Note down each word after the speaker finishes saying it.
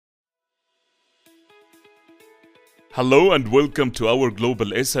Hello and welcome to our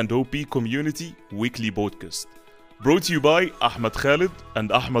Global S&OP Community Weekly Podcast, brought to you by Ahmed Khalid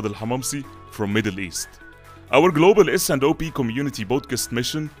and Ahmed Al-Hamamsi from Middle East. Our Global S&OP Community Podcast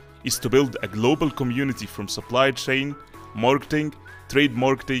mission is to build a global community from supply chain, marketing, trade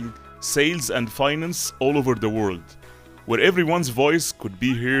marketing, sales and finance all over the world, where everyone's voice could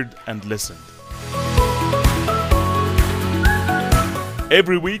be heard and listened.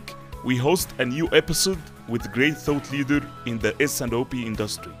 Every week, we host a new episode with great thought leader in the S&OP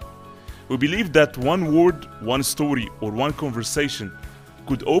industry. We believe that one word, one story, or one conversation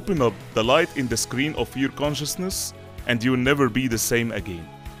could open up the light in the screen of your consciousness and you'll never be the same again.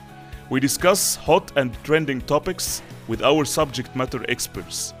 We discuss hot and trending topics with our subject matter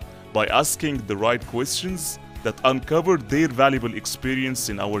experts by asking the right questions that uncover their valuable experience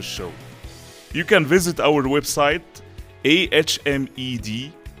in our show. You can visit our website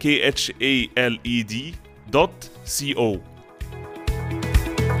ahmedkhaled.co.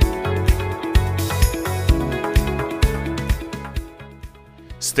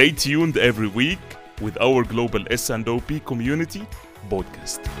 Stay tuned every week with our Global S&OP Community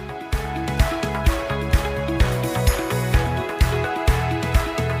Podcast.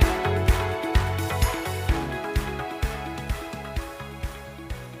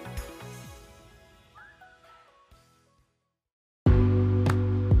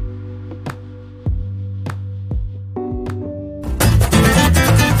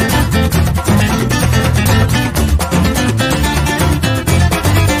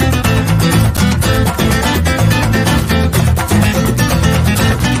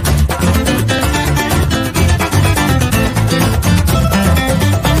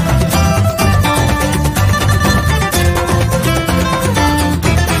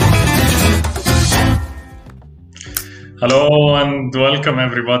 Hello and welcome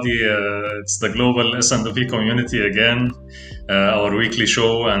everybody. It's the Global S&OP Community again, our weekly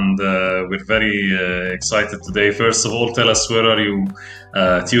show, and we're very excited today. First of all, tell us where are you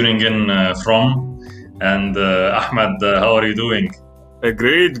tuning in from, and Ahmed, how are you doing?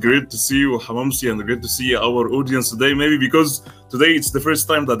 Great to see you, Hamamsi, and great to see our audience today. Maybe because today it's the first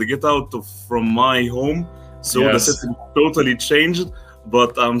time that I get out from my home, so Yes. the setting totally changed.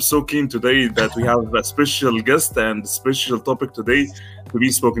 But I'm so keen today that we have a special guest and special topic today to be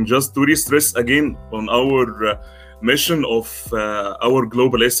spoken. Just to re-stress again on our mission of our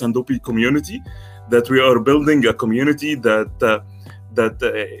global S&OP community, that we are building a community that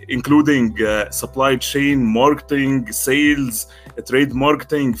including supply chain, marketing, sales, trade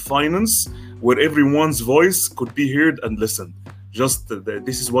marketing, finance, where everyone's voice could be heard and listened.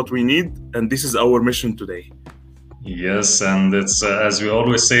 This is what we need, and this is our mission today. Yes, and it's as we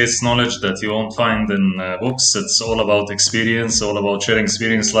always say, it's knowledge that you won't find in books. It's all about experience, all about sharing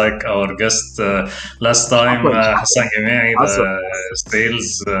experience, like our guest last time, Hassan Gemei, the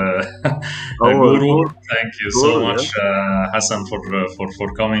sales guru. Thank you so much, Hassan, for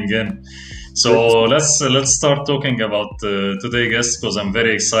coming in. So let's start talking about today's guest, because I'm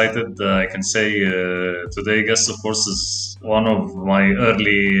very excited. I can say today's guest, of course, is one of my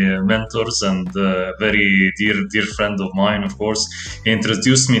early mentors and very dear friend of mine. Of course, he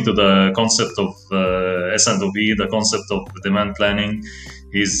introduced me to the concept of S&OP, the concept of demand planning.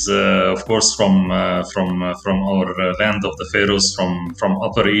 He's of course from our land of the pharaohs, from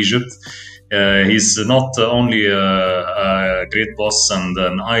Upper Egypt. He's not only a great boss and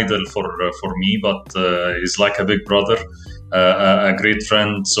an idol for me, but he's like a big brother, a great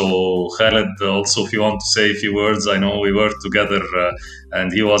friend. So Khaled, also, if you want to say a few words, I know we worked together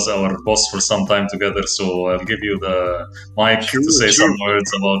and he was our boss for some time together. So I'll give you the mic to say some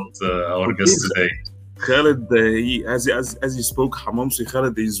words about our guest today. Khaled, as you spoke, Hamamsi,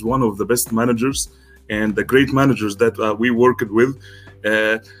 Khaled is one of the best managers and the great managers that we worked with.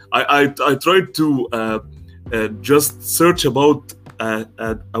 I tried to just search about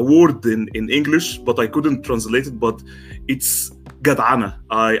a word in English, but I couldn't translate it. But it's gadana.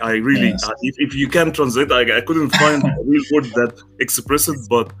 I really, Yes. If you can translate, I couldn't find a real word that express it.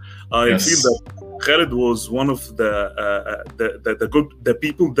 But I Yes. feel that Khaled was one of the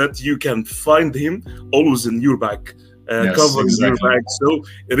people that you can find him always in your back, Yes, covering your exactly. back. So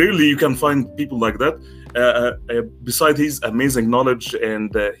really, you can find people like that. Beside his amazing knowledge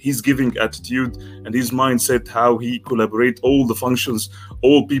and his giving attitude and his mindset, how he collaborate all the functions,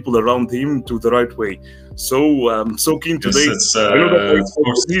 all people around him to the right way. So I'm so keen Yes, today. it's I know that I of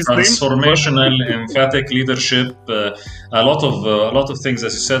course his name, transformational, emphatic leadership. A lot of things,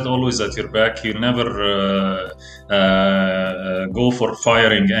 as you said, always at your back. You'll never go for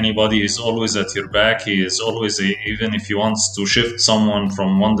firing anybody. He's always at your back. He is always, even if he wants to shift someone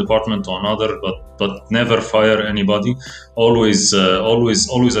from one department to another, but but never fire anybody. Always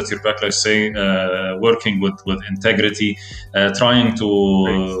at your back, like say, working with integrity, trying to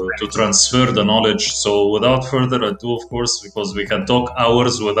transfer the knowledge. So without further ado, of course, because we can talk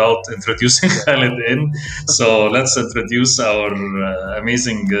hours without introducing Khaled in. So let's introduce our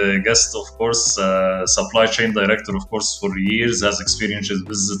amazing guest, of course, supply chain director, of course, for years, has experience in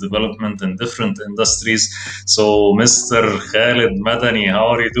business development in different industries. So Mr. Khaled Madani, how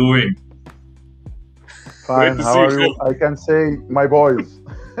are you doing? Fine, how are you? I can say my boys.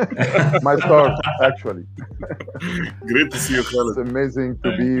 My stars, actually. Great to see you, Khaled. It's amazing to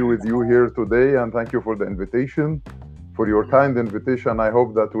be with you here today, and thank you for the invitation, for your kind invitation. I hope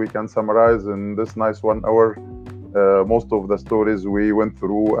that we can summarize in this nice 1 hour most of the stories we went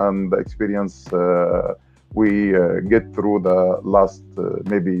through and the experience we get through the last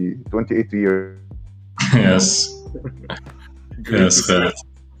maybe 28 years. Yes. Yes, Khaled.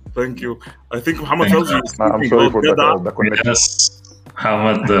 Thank you. I think Muhammad Fawzi is I'm sorry for the connection. Yes,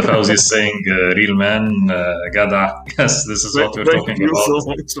 Muhammad Fawzi is saying real man, Gada. Yes, this is what we're talking about. Thank you so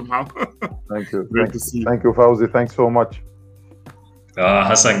much, Muhammad. Thank you. Great to see you. Thank you, Fawzi. Thanks so much.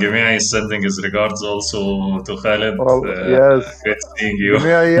 Hassan Gami'i is sending his regards also to Khaled. Well, yes. Great seeing you.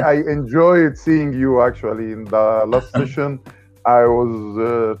 Gami'i, I enjoyed seeing you actually in the last session. I was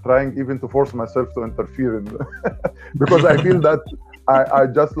trying even to force myself to interfere in because I feel that I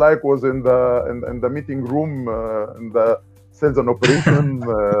just like was in the meeting room in the sales and operation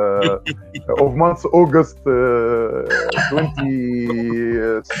of month August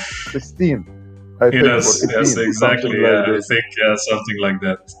 2016. I think, yes, 18, yes, exactly. Yeah, I think something like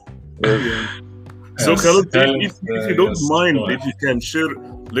that. So Khaled, if you don't mind, if you can share a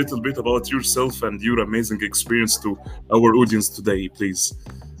little bit about yourself and your amazing experience to our audience today, please.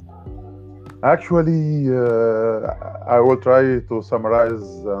 Actually, I will try to summarize,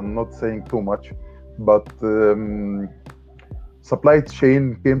 not saying too much, but supply chain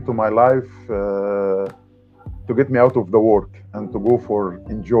came to my life to get me out of the work and to go for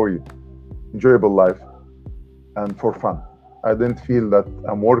enjoyable life and for fun. I didn't feel that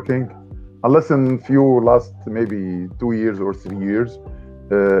I'm working unless in few last maybe 2 years or 3 years.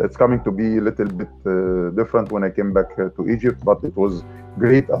 It's coming to be a little bit different when I came back to Egypt, but it was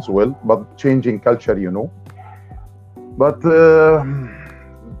great as well, but changing culture, you know. But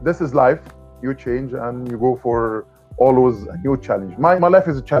this is life. You change and you go for always a new challenge. My life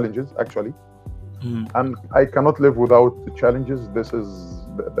is challenges, actually. And I cannot live without the challenges. This is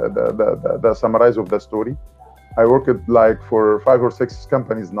the summarize of the story. I worked like for 5 or 6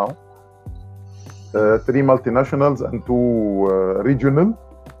 companies now. 3 multinationals and 2 regional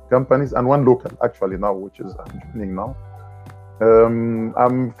companies and 1 local actually now, which is I'm joining now.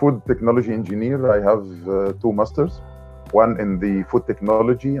 I'm food technology engineer. I have 2 masters, one in the food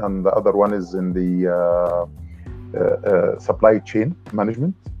technology and the other one is in the supply chain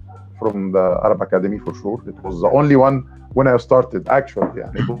management from the Arab Academy for sure. It was the only one when I started actually,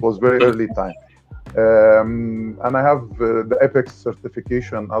 and it was very early time. And I have the Apex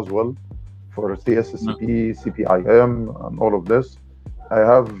certification as well for CSSP, CPIM, and all of this. I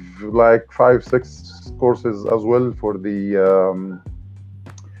have like 5, 6 courses as well for the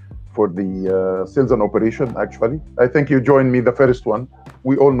sales and operation. Actually, I think you joined me the first one.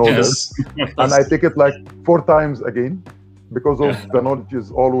 We all know this, and I take it like 4 times again because of the knowledge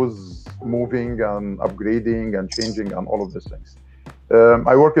is always moving and upgrading and changing and all of these things.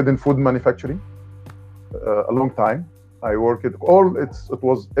 I worked in food manufacturing a long time. I worked it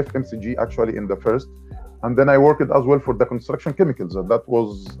was FMCG actually in the first, and then I worked as well for the construction chemicals. That was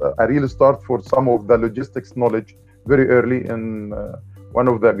a real start for some of the logistics knowledge very early in one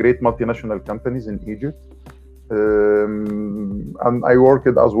of the great multinational companies in Egypt. And I worked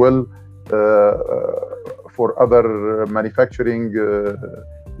as well for other manufacturing,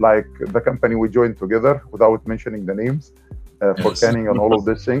 like the company we joined together without mentioning the names, for canning and all of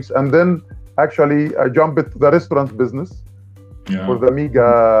these things. And then actually, I jumped into the restaurant business for the mega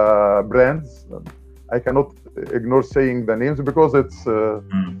brands. I cannot ignore saying the names because it's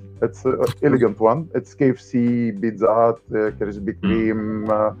an elegant one. It's KFC, Pizza Hut, Krispy Kreme,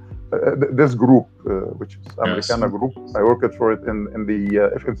 this group, which is Americana group. I worked for it in the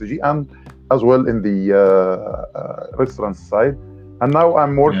FMCG and as well in the restaurant side. And now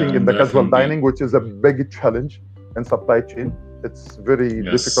I'm working in the casual dining, which is a big challenge in supply chain. It's very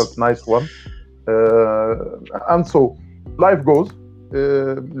difficult, nice one. And so life goes.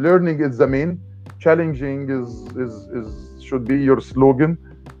 Learning is the main. Challenging should be your slogan.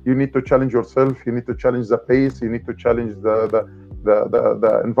 You need to challenge yourself. You need to challenge the pace. You need to challenge the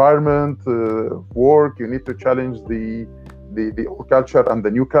environment, work. You need to challenge the the old culture and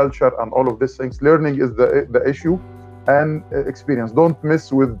the new culture and all of these things. Learning is the issue, and experience. Don't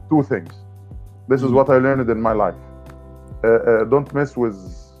mess with two things. This is what I learned in my life. Don't mess with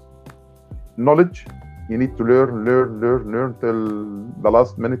knowledge. You need to learn till the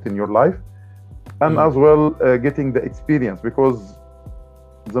last minute in your life, and as well getting the experience, because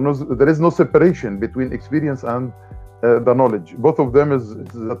there is no separation between experience and the knowledge. Both of them is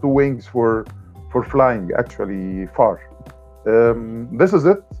the two wings for flying actually far. This is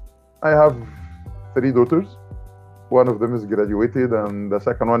it. I have 3 daughters. One of them is graduated, and the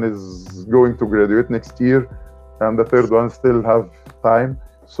second one is going to graduate next year, and the third one still have time.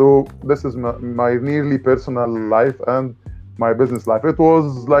 So this is my nearly personal life and my business life. It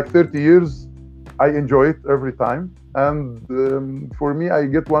was like 30 years. I enjoy it every time. And for me, I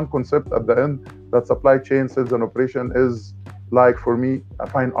get one concept at the end, that supply chain, sales and operation is like, for me, a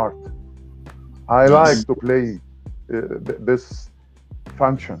fine art. I like to play this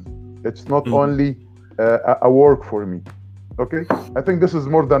function. It's not only a work for me. Okay, I think this is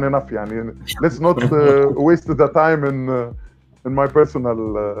more than enough. Yani, let's not waste the time in my personal.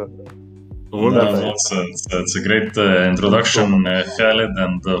 It's a great introduction, Khaled,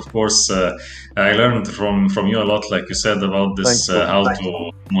 and of course, I learned from you a lot, like you said, about this how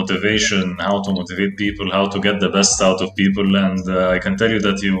to motivate people, how to get the best out of people, and I can tell you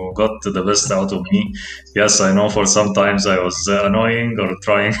that you got the best out of me. Yes, I know for some times I was annoying or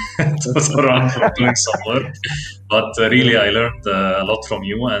trying to run from doing some work, but really I learned a lot from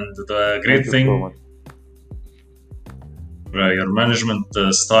you, and the great thing. Your management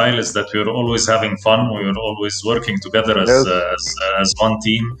style is that we're always having fun. We're always working together as one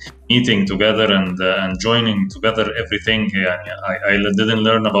team, meeting together and joining together everything. I didn't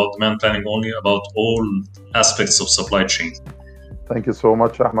learn about demand planning only, about all aspects of supply chain. Thank you so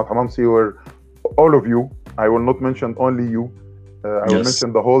much, Ahmed Hamamsi. All of you. I will not mention only you. I will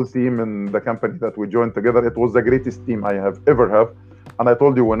mention the whole team in the company that we joined together. It was the greatest team I have ever have. And I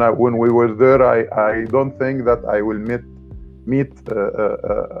told you when we were there, I don't think that I will meet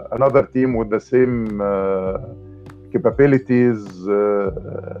another team with the same capabilities,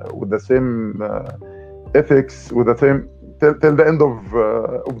 with the same ethics, with the same till the end of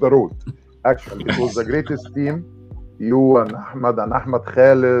the road. Actually, it was the greatest team. You and Ahmed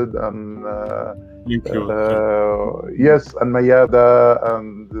Khaled and yes, and Mayada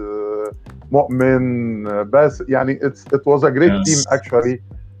and Mu'min Bas. Yani it was a great team actually.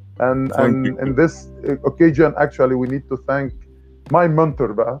 And in this occasion, actually, we need to thank my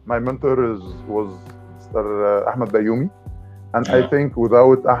mentor. My mentor was Mr. Ahmed Bayoumi. And I think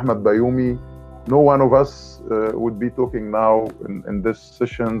without Ahmed Bayoumi, no one of us would be talking now in these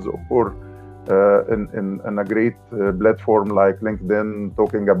sessions or in a great platform like LinkedIn,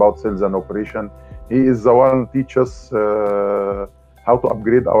 talking about sales and operation. He is the one who teaches us how to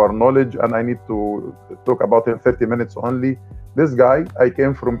upgrade our knowledge. And I need to talk about him 30 minutes only. This guy, I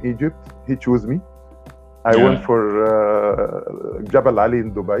came from Egypt. He chose me. I went for Jabal Ali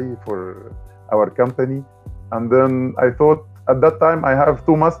in Dubai for our company. And then I thought at that time I have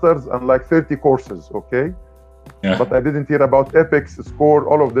 2 masters and like 30 courses, okay? Yeah. But I didn't hear about Apex, Score,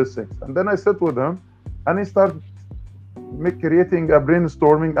 all of these things. And then I sat with him and he started creating a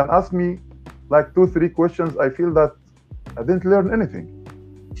brainstorming and asked me like 2-3 questions. I feel that I didn't learn anything.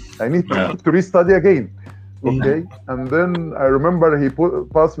 I need to restudy again. Okay, and then I remember he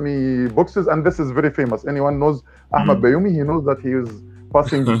passed me boxes, and this is very famous. Anyone knows Ahmed Bayoumi, he knows that he is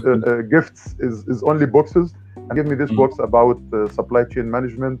passing gifts is only boxes, and give me this box about supply chain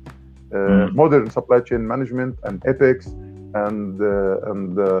management, modern supply chain management, and ethics, and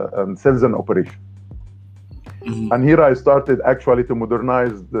sales and operation. And here I started actually to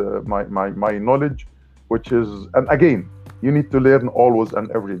modernize my knowledge, which is, and again, you need to learn always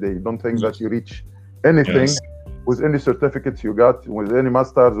and every day. Don't think that you reach anything with any certificates you got, with any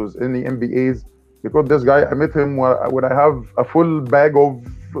masters, with any MBAs, because this guy, I met him when I have a full bag of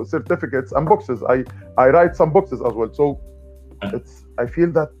certificates and boxes. I write some boxes as well. So I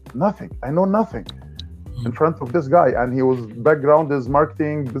feel that I know nothing in front of this guy. And he was background is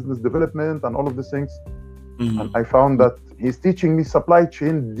marketing, business development, and all of these things. And I found that he's teaching me supply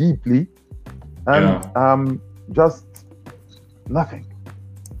chain deeply, and just nothing.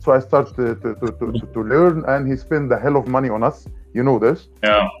 So I started to learn, and he spent the hell of money on us. You know this?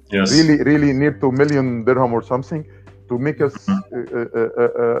 Yeah. Yes. Really near to $1 million dirham or something to make us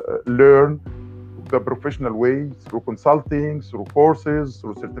learn the professional way through consulting, through courses,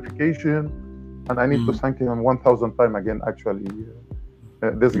 through certification. And I need to thank him 1,000 times again. Actually,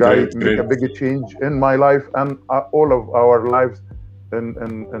 this guy made a big change in my life and all of our lives in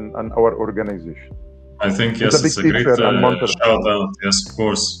our organization. I think It's yes, a big it's a great feature and Monterey. shout out. Yes, of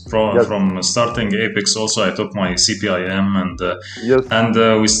course. From starting Apex, also I took my CPIM and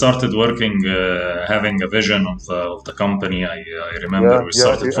we started working, having a vision of the company. I remember we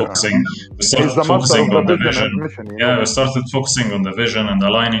started focusing. We started focusing on the vision. We started focusing on the vision and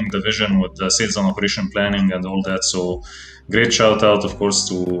aligning the vision with the sales and operation planning and all that. So great shout out, of course,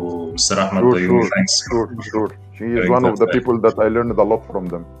 to Mr. Ahmed Bayoumi. Thanks. Sure. He is one of the people that I learned a lot from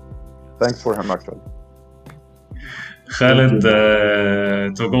them. Thanks for him, actually. Khaled,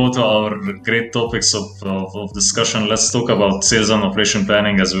 to go to our great topics of discussion, let's talk about sales and operation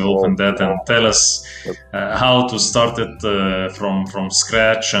planning as we open that, and tell us how to start it from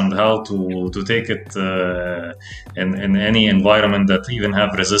scratch and how to take it in any environment that even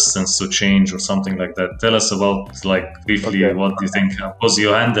have resistance to change or something like that. Tell us about, like, briefly what you think, because you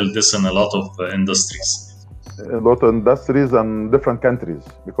handle this in a lot of industries. A lot of industries and different countries,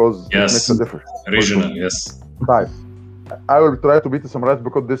 because it makes a difference. Regional, yes. Right. I will try to be to summarize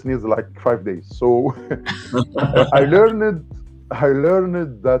because this needs like 5 days. So I learned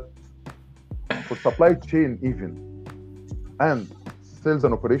that for supply chain even and sales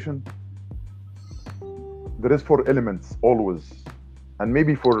and operation, there is 4 elements always, and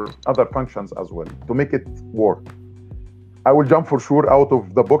maybe for other functions as well, to make it work. I will jump for sure out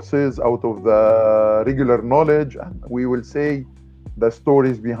of the boxes, out of the regular knowledge, and we will say the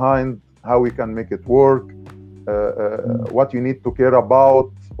stories behind how we can make it work. What you need to care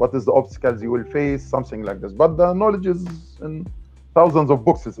about, what is the obstacles you will face, something like this. But the knowledge is in thousands of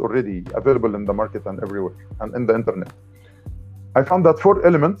boxes already available in the market and everywhere and in the internet. I found that 4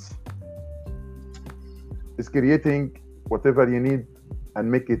 elements is creating whatever you need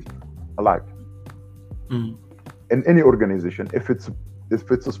and make it alive. In any organization, if it's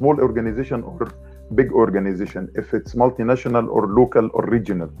a small organization or big organization, if it's multinational or local or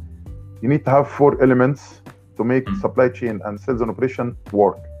regional, you need to have 4 elements to make supply chain and sales and operation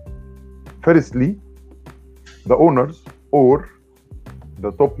work. Firstly, the owners or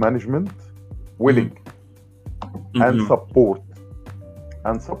the top management willing and support.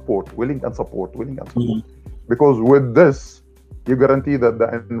 Willing and support. Because with this, you guarantee that the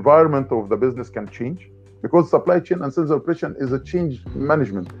environment of the business can change, because supply chain and sales operation is a change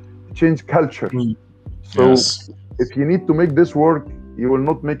management, change culture. So if you need to make this work, you will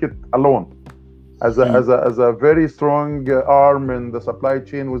not make it alone. As a very strong arm in the supply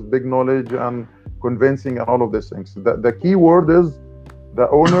chain with big knowledge and convincing and all of these things. The key word is the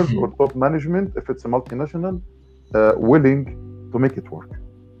owners or top management, if it's a multinational, willing to make it work.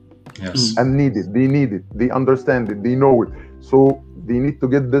 And need it. They understand it. They know it. So they need to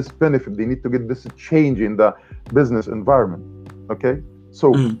get this benefit. They need to get this change in the business environment. Okay?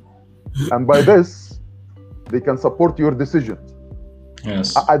 So, and by this, they can support your decisions.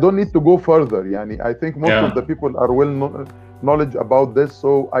 I don't need to go further. I think most of the people are well knowledge about this,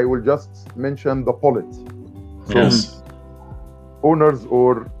 so I will just mention the bullets. So, owners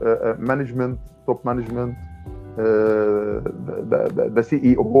or management, top management, the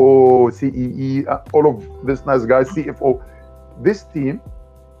CEO, CEE, all of this nice guys, CFO. This team,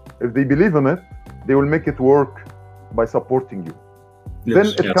 if they believe in it, they will make it work by supporting you. Then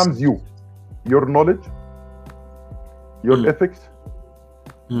it comes your knowledge, your ethics,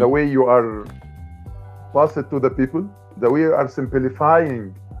 the way you are pass it to the people, the way you are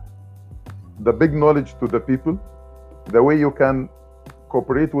simplifying the big knowledge to the people, the way you can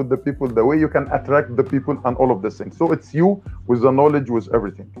cooperate with the people, the way you can attract the people, and all of these things. So it's you with the knowledge, with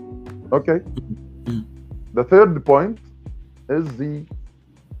everything. Okay. The third point is the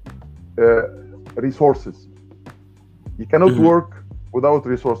resources. You cannot work without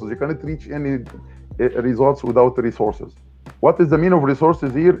resources. You cannot reach any results without resources. What is the mean of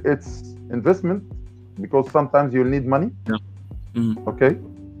resources here? It's investment, because sometimes you'll need money. Okay.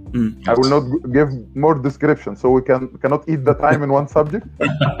 I will not give more description, so we cannot eat the time in one subject.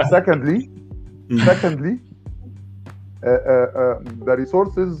 Secondly, the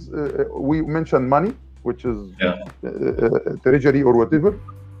resources, we mentioned money, which is treasury or whatever.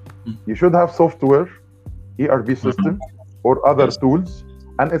 You should have software, ERP system, or other tools,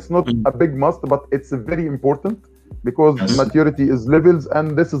 and it's not a big must, but it's very important, because maturity is levels,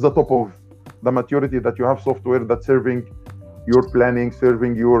 and this is the top of the maturity, that you have software that's serving your planning,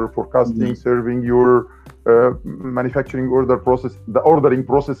 serving your forecasting, serving your manufacturing order process, the ordering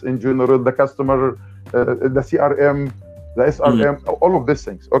process in general, the customer, the CRM, the SRM, all of these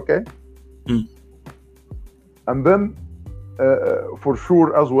things. Okay. And then for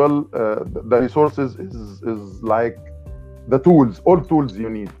sure as well, the resources is like the tools, all tools you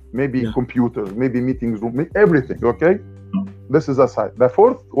need, maybe computers, maybe meetings room, everything. Okay. This is aside. The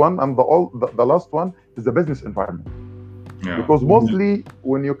fourth one and the last one is the business environment. Yeah. Because mostly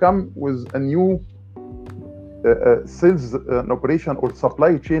when you come with a new sales operation or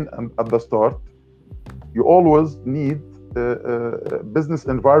supply chain at the start, you always need business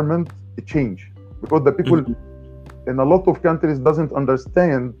environment change, because the people in a lot of countries doesn't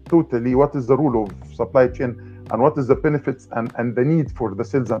understand totally what is the rule of supply chain and what is the benefits and the need for the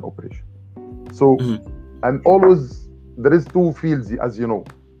sales and operation. So, and always there is two fields, as you know.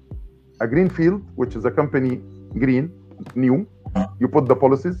 A green field, which is a company green, new. You put the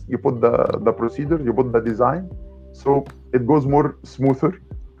policies, you put the procedure, you put the design, so it goes more smoother,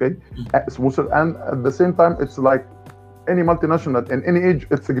 okay, smoother. And at the same time, it's like any multinational in any age,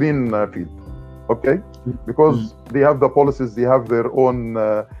 it's a green field, okay, because they have the policies, they have their own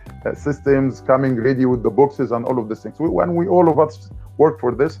systems coming ready with the boxes and all of these things. When we all of us worked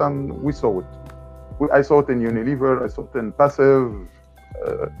for this, and we saw it. I saw it in Unilever, I saw it in Passive,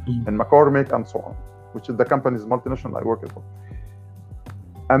 in McCormick, and so on, which is the company's multinational I work for.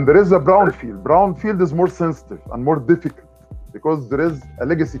 And there is a brown field. Brown field is more sensitive and more difficult because there is a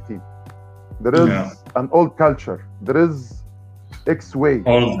legacy team. There is an old culture. There is X way.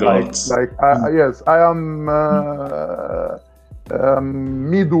 Old gods. Yes, I am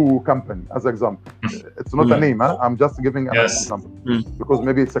Midu company as example. It's not a name, huh? I'm just giving an example because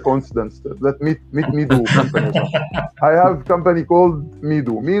maybe it's a coincidence. Let me meet Midu company. I have company called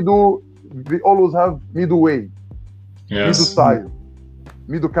Midu. Midu, we always have Midu way, Midu style,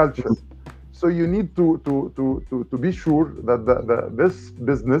 Midu culture. So you need to be sure that this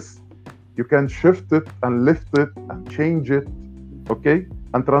business, you can shift it and lift it and change it, okay,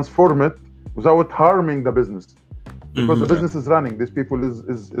 and transform it without harming the business. Because the business is running, these people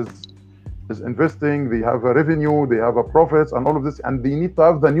is investing, they have a revenue, they have a profits and all of this, and they need to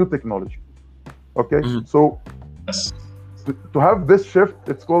have the new technology. Okay, so to have this shift,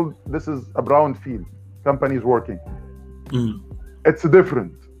 it's called, this is a brown field, companies working. It's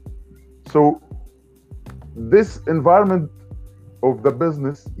different. So this environment of the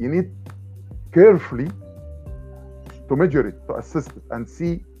business, you need carefully to measure it, to assess it, and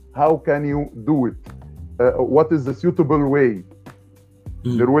see how can you do it. What is the suitable way?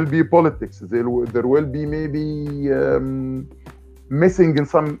 There will be politics. There will be maybe missing in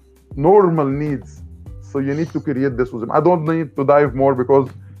some normal needs. So you need to create this with them. I don't need to dive more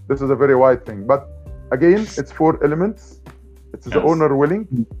because this is a very wide thing. But again, it's 4 elements. It's the owner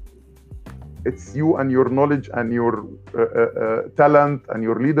willing. It's you and your knowledge and your talent and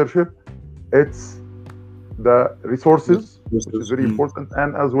your leadership. It's the resources, which is very important,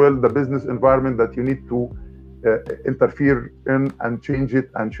 and as well the business environment that you need to interfere in and change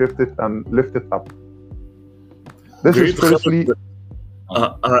it and shift it and lift it up. This is firstly.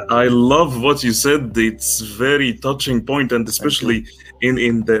 I love what you said. It's very touching point, and especially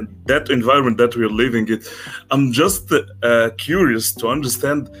in that environment that we're living in. I'm just curious to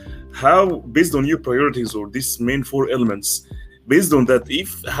understand how, based on your priorities or these main 4 elements, based on that,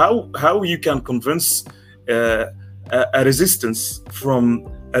 how you can convince a resistance from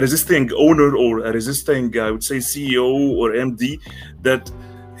a resisting owner or a resisting, I would say, CEO or MD, that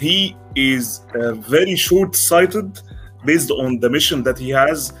he is very short-sighted based on the mission that he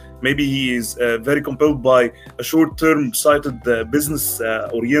has. Maybe he is very compelled by a short-term sighted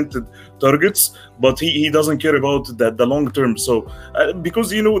business-oriented targets, but he doesn't care about the long-term. So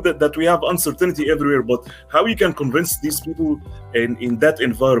because you know that we have uncertainty everywhere, but how you can convince these people in that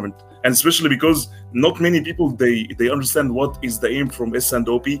environment? And especially because not many people, they understand what is the aim from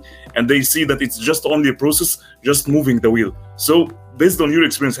S&OP, and they see that it's just only a process, just moving the wheel. So based on your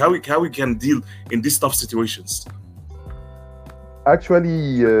experience, how we can deal in these tough situations?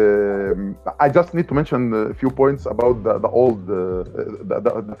 Actually, I just need to mention a few points about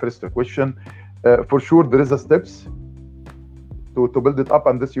the first question. For sure, there is a steps to build it up,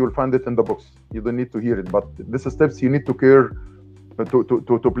 and this you will find it in the books. You don't need to hear it, but this steps you need to care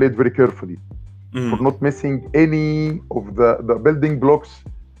to play it very carefully for not missing any of the building blocks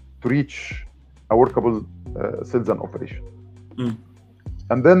to reach a workable sales and operation.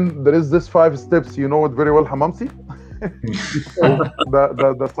 And then there is this 5 steps, you know it very well, Hamamsi.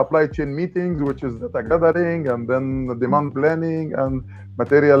 the supply chain meetings, which is data gathering, and then the demand planning and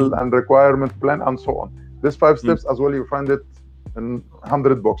material and requirement plan, and so on. These 5 steps as well, you find it in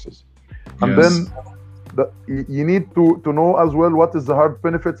 100 boxes. And then you need to know as well what is the hard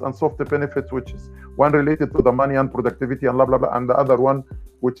benefits and soft benefits, which is one related to the money and productivity and blah blah blah, and the other one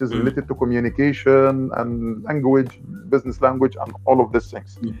which is related to communication and language, business language, and all of these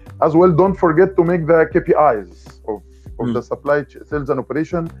things. As well, don't forget to make the KPIs of the supply chain, sales and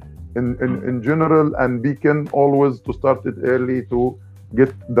operation in general, and beacon always to start it early to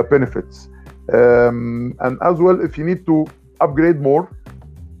get the benefits. And as well, if you need to upgrade more,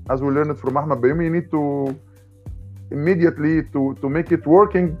 as we learned from Ahmed Bayoumi, you need to immediately to make it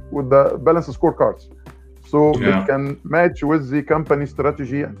working with the balance scorecards. So it can match with the company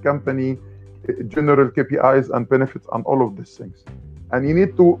strategy and company general KPIs and benefits and all of these things. And you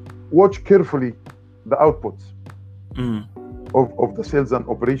need to watch carefully the outputs of the sales and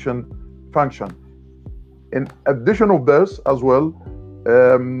operation function. In addition of this as well,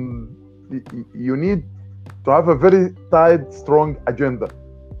 you need to have a very tight, strong agenda,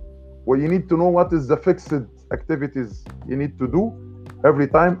 where you need to know what is the fixed activities you need to do every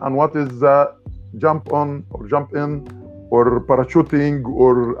time, and what is the jump on or jump in or parachuting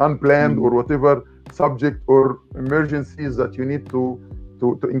or unplanned or whatever subject or emergencies that you need to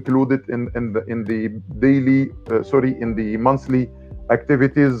include it in the daily in the monthly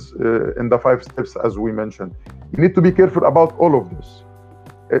activities in the 5 steps as we mentioned. You need to be careful about all of this,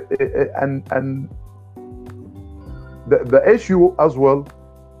 and the issue as well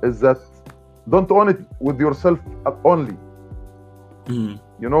is that don't own it with yourself only.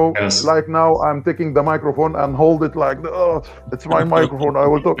 You know, like now I'm taking the microphone and hold it like, oh, it's my microphone, I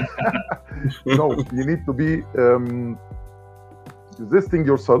will talk. No, you need to be resisting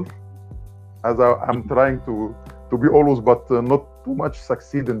yourself, as I'm trying to be always, but not too much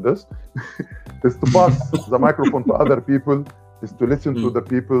succeed in this, is to pass the microphone to other people, is to listen to the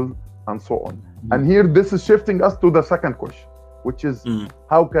people, and so on. And here, this is shifting us to the second question, which is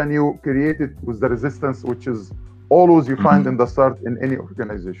how can you create it with the resistance, which is always you find in the start in any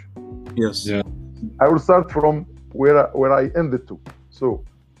organization. Yes. Yeah. I will start from where I ended to. So,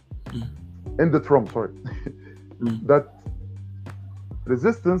 ended from, sorry. That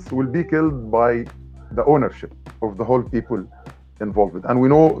resistance will be killed by the ownership of the whole people involved. And we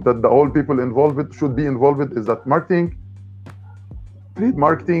know that the whole people involved should be involved is that marketing, trade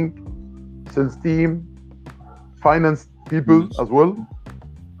marketing, sales team, finance people as well,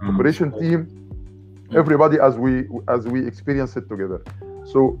 operation team, everybody as we experience it together.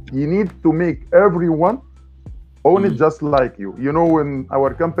 So you need to make everyone own it just like you. You know, when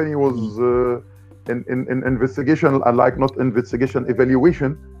our company was in investigation, like not investigation,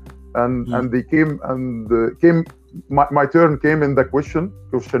 evaluation, and they came my turn came in the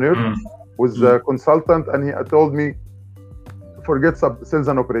questionnaire with the consultant, and he told me, forget sales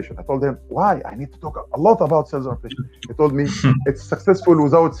and operation. I told him, why? I need to talk a lot about sales and operation. He told me, it's successful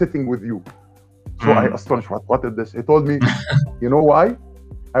without sitting with you. So I astonished, what is this? He told me, you know why?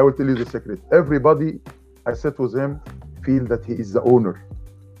 I will tell you the secret. Everybody I sat with him feel that he is the owner.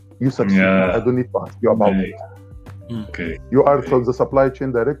 You succeed. I don't need to ask you about it. Okay. You are the supply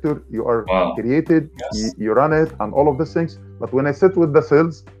chain director. You are created. You run it and all of these things. But when I sat with the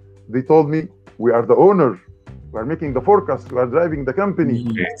sales, they told me, we are the owner. We are making the forecast. We are driving the company.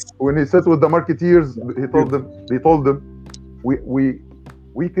 When he sat with the marketeers, they told them,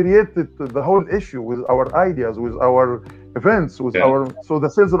 we created the whole issue with our ideas, with our events, with so the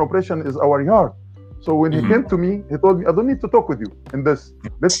sales and operation is our yard. So when he came to me, he told me, I don't need to talk with you in this.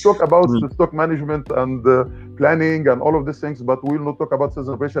 Let's talk about the stock management and planning and all of these things, but we will not talk about sales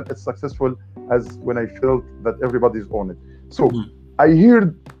and operation. It's successful as when I felt that everybody's on it. So I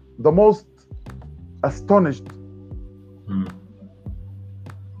heard the most astonished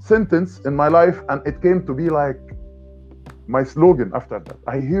sentence in my life, and it came to be like my slogan after that.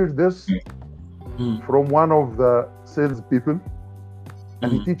 I hear this from one of the sales people,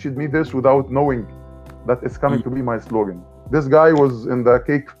 and he teaches me this without knowing that it's coming to be my slogan. This guy was in the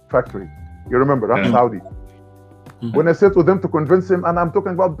cake factory. You remember, Saudi. When I sat with him to convince him, and I'm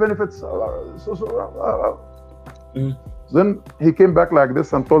talking about benefits, then he came back like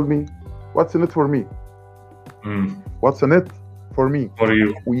this and told me, what's in it for me? What's in it for me? For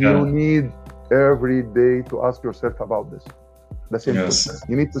you. You need every day to ask yourself about this. The same thing.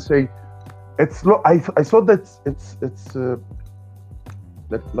 You need to say, it's. I thought that it's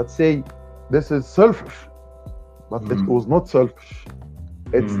that, let's say, this is selfish, but it was not selfish.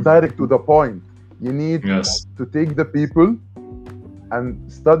 It's direct to the point. You need to take the people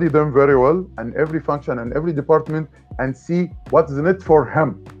and study them very well, and every function and every department, and see what's in it for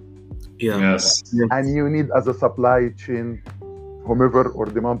him. And you need, as a supply chain, whomever, or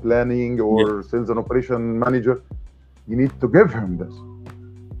demand planning, or sales and operation manager, you need to give him this.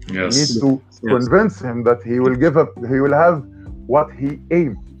 You need to convince him that he will have what he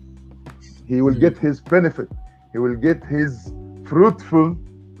aimed. He will get his benefit. He will get his fruitful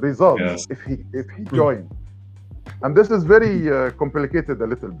results if he joins. And this is very complicated a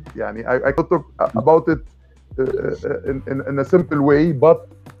little bit. Yani, I could talk about it in a simple way, but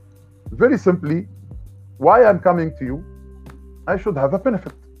very simply, why I'm coming to you, I should have a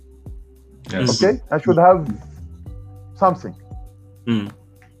benefit. Yes. Okay, I should have something. Mm.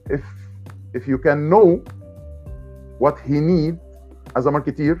 If you can know what he needs as a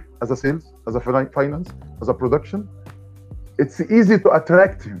marketeer, as a sales, as a finance, as a production, it's easy to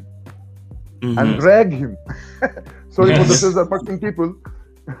attract him and drag him. Sorry for the sales and marketing people,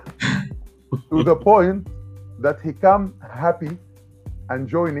 to the point that he come happy and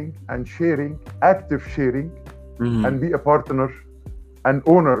joining and sharing, active sharing, and be a partner and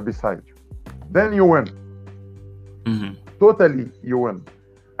owner beside you. Then you win. Totally you win.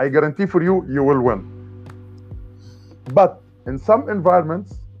 I guarantee for you, you will win. But in some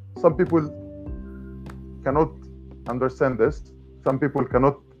environments, some people cannot understand this. Some people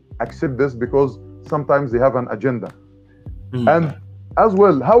cannot accept this because sometimes they have an agenda. And as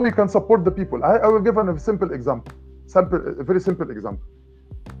well, how we can support the people. I will give a simple example. A very simple example.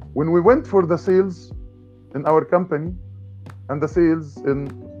 When we went for the sales in our company, and the sales in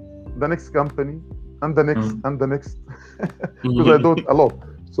the next company, and the next, and the next, because I do it a lot.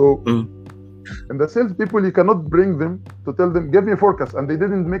 So, and the sales people, you cannot bring them to tell them, give me a forecast, and they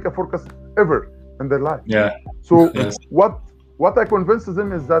didn't make a forecast ever in their life. Yeah. So what I convinced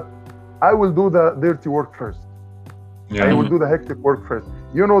them is that I will do the dirty work first. Yeah. I will do the hectic work first.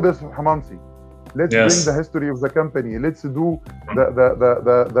 You know this, Hamamsi. Let's bring the history of the company. Let's do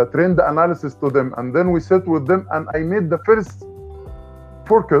the trend analysis to them, and then we sit with them. And I made the first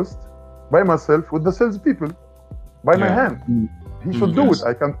forecast by myself with the salespeople, by my hand. He should do it.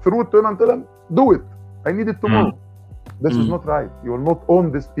 I can throw it to him and tell him, do it. I need it tomorrow. This is not right. You will not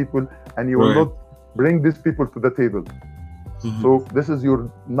own these people, and you will not bring these people to the table. So this is your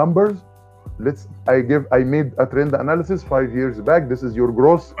numbers. I made a trend analysis 5 years back. This is your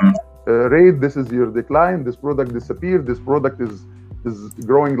growth rate. This is your decline. This product disappeared. This product is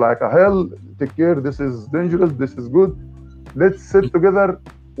growing like a hell. Take care. This is dangerous. This is good. Let's sit together.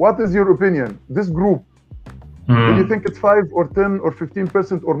 What is your opinion? This group, do you think it's 5 or 10 or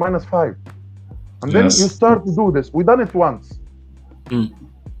 15% or -5? And then you start to do this. We done it once.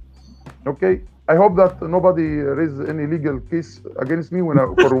 Okay. I hope that nobody raised any legal case against me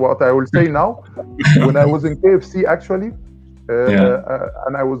for what I will say now. When I was in KFC, actually,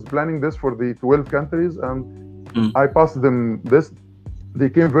 and I was planning this for the 12 countries, and I passed them this. They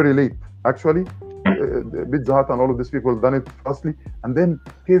came very late, actually. Pizza Hut and all of these people done it fastly, and then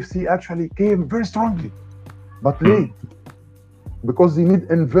KFC actually came very strongly, but late, because they need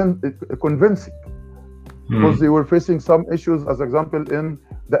convincing, because they were facing some issues, as example in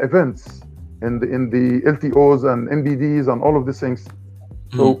the events, in the LTOs and MBDs and all of these things.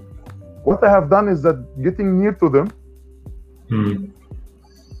 So what I have done is that getting near to them,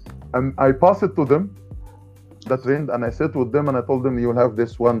 and I pass it to them, the trend, and I sit with them and I told them, you'll have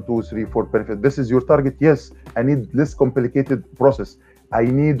this 1, 2, 3, 4 benefit. This is your target. Yes, I need less complicated process. I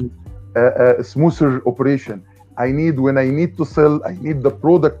need a smoother operation. I need, when I need to sell, I need the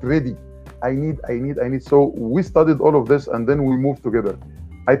product ready. I need. So we studied all of this, and then we moved together.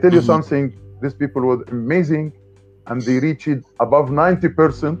 I tell you something, these people were amazing, and they reached above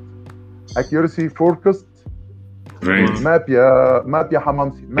 90% accuracy forecast. Great. Map ya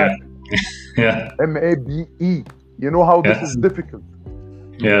Hamamsi. Map. Yeah. MABE. You know how this is difficult.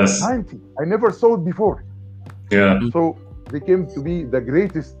 Yes. 90. I never saw it before. Yeah. So they came to be the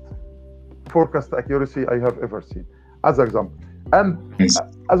greatest forecast accuracy I have ever seen, as an example. And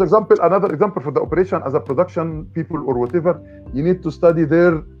as example, another example for the operation, as a production people or whatever, you need to study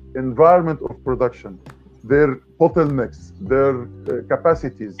their environment of production, their bottlenecks, their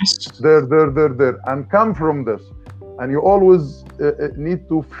capacities, their, and come from this. And you always need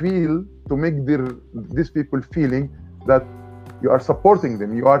to feel, to make these people feeling that you are supporting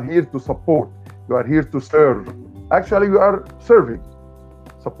them. You are here to support. You are here to serve. Actually, you are serving,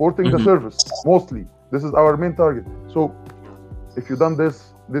 supporting the service mostly. This is our main target. So if you done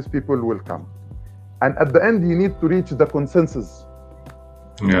this, these people will come. And at the end, you need to reach the consensus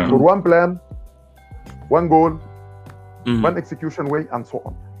for one plan, one goal, one execution way, and so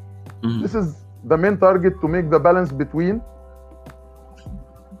on. This is the main target, to make the balance between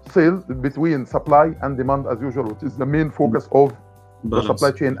sales, between supply and demand, as usual, which is the main focus of the supply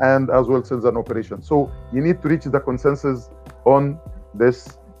chain and as well sales and operations. So you need to reach the consensus on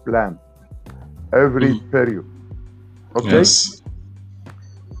this plan every period. Okay. Yes.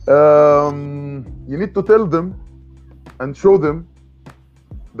 You need to tell them and show them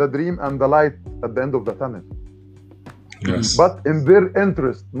the dream and the light at the end of the tunnel. Yes. But in their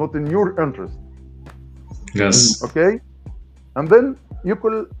interest, not in your interest. Yes. Okay. And then you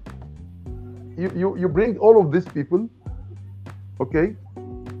bring all of these people, okay,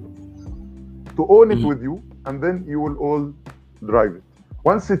 to own it with you, and then you will all drive it.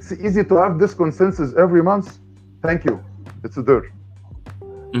 Once it's easy to have this consensus every month, thank you. It's there.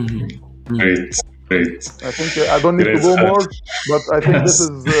 Great. I think I don't need to go more, but I think this is.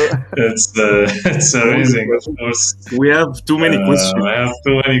 It's amazing. Of course, we have too many questions. I have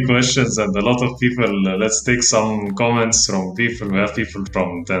too many questions and a lot of people. Let's take some comments from people. We have people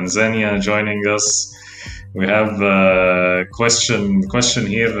from Tanzania joining us. We have a question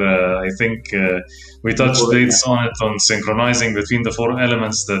here. I think we touched base on it, on synchronizing between the 4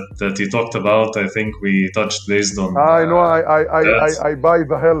 elements that you talked about. I think we touched based on. I know. I buy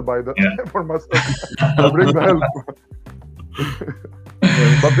the hell by the for myself. I bring the hell.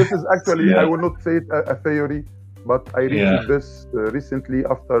 But this is actually, I will not say it a theory, but I reached this recently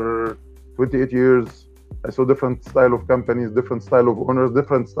after 28 years. I saw different style of companies, different style of owners,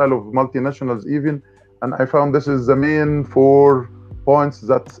 different style of multinationals even. And I found this is the main 4 points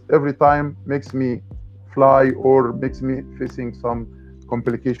that every time makes me fly or makes me facing some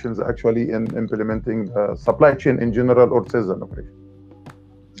complications actually in implementing supply chain in general or sales and operation.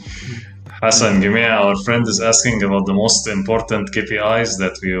 Hassan Gemea, our friend, is asking about the most important KPIs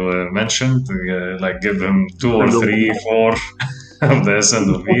that we mentioned. Like give him 2 or 3, 4 of the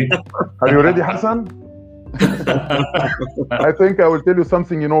S&OP. Are you ready, Hassan? I think I will tell you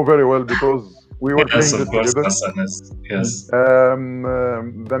something you know very well because we were playing this together. Yes.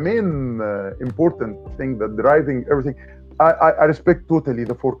 The main important thing that driving everything, I respect totally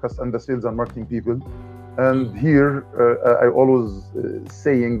the forecast and the sales and marketing people. And here I always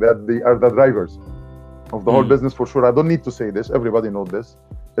saying that they are the drivers of the whole business for sure. I don't need to say this. Everybody knows this.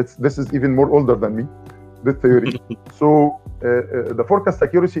 This is even more older than me, the theory. So the forecast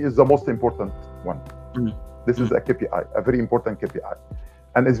accuracy is the most important one. This is a KPI, a very important KPI.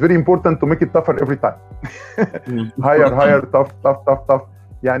 And it's very important to make it tougher every time. higher, tough.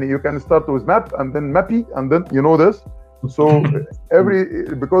 Yani you can start with map and then mappy and then you know this. So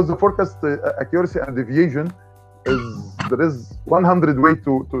because the forecast accuracy and deviation there is 100 way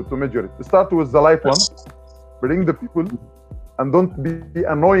to measure it. Start with the light one, bring the people and don't be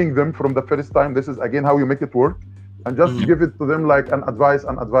annoying them from the first time. This is again how you make it work. And just give it to them like an advice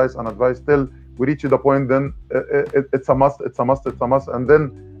till we reach the point, then it's a must, and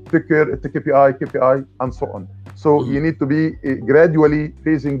then take care, it's a KPI, and so on. So you need to be gradually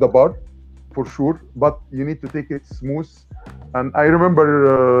raising the bar, for sure, but you need to take it smooth. And I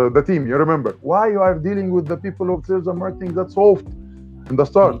remember the team, you remember, why you are dealing with the people of sales and marketing that soft in the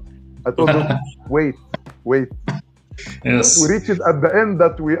start. I told them, wait. Yes. We reached at the end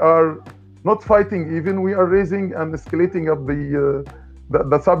that we are not fighting, even we are raising and escalating up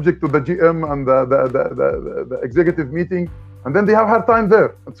the subject to the GM and the executive meeting, and then they have hard time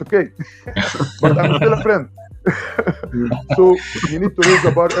there. It's okay, but I'm still a friend. So you need to raise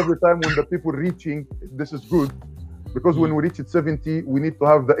the bar every time when the people reaching. This is good, because when we reach it 70, we need to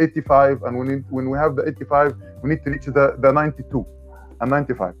have the 85, and when we have the 85, we need to reach the 92 and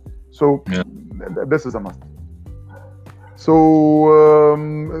 95. So this is a must. So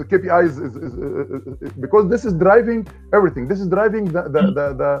KPIs is because this is driving everything. This is driving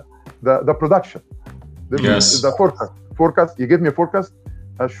the production. This is the forecast. You give me a forecast,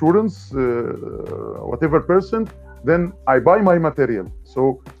 assurance, whatever percent. Then I buy my material.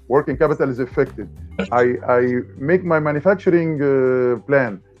 So working capital is affected. I make my manufacturing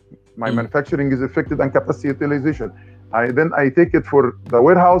plan. My manufacturing is affected and capacity utilization. Then I take it for the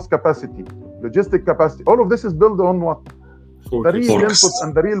warehouse capacity, logistic capacity. All of this is built on what? The real input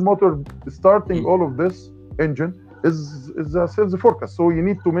and the real motor starting all of this engine is a sales forecast. So you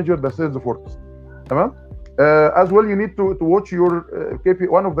need to measure the sales forecast. As well, you need to watch your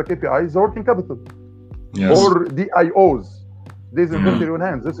one of the KPIs, working capital, or DIOs, days inventory on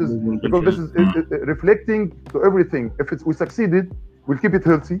hand. This is because this is reflecting to everything. If we succeeded, we'll keep it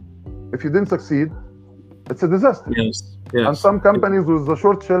healthy. If you didn't succeed, it's a disaster. Yes. And some companies with a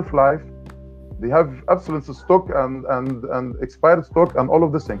short shelf life, they have obsolete stock and expired stock and all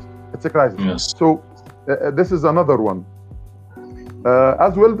of these things. It's a crisis. So this is another one.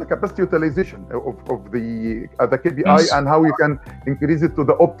 As well, the capacity utilization of the KPI and how you can increase it to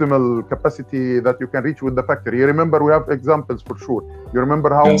the optimal capacity that you can reach with the factory. You remember, we have examples for sure. You remember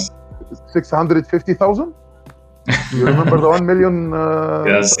how 650,000? You remember the 1 million?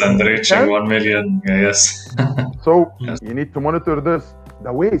 Yes, and reaching 1 million. Yes. So you need to monitor this,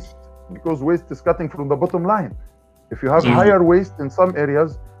 the waste, because waste is cutting from the bottom line. If you have higher waste in some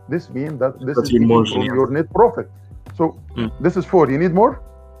areas, this means that this is from your net profit. So this is 4. You need more?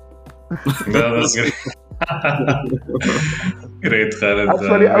 No, that's great. Great, Khaled.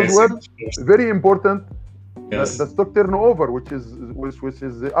 Actually, as well, very important, Yes. The stock turnover, which is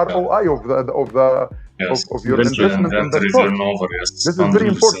the ROI of your investment in the stock. Turnover, yes. This is very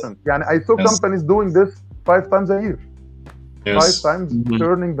important. And I saw companies doing this 5 times a year. Yes. 5 times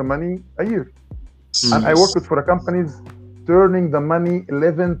turning the money a year. And I worked for a companies turning the money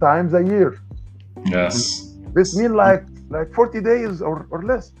 11 times a year. Yes. This means like 40 days or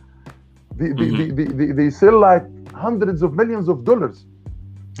less. They sell like hundreds of millions of dollars.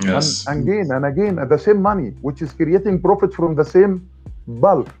 Yes. And again at the same money, which is creating profit from the same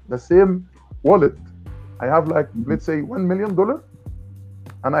bulk, the same wallet. I have like, let's say $1 million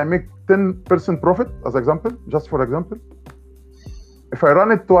and I make 10% profit as example, just for example. If I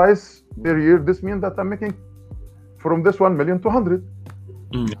run it twice per year, this means that I'm making from this 1 million to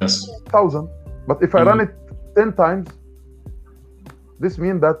 100,000. But if I run it 10 times, this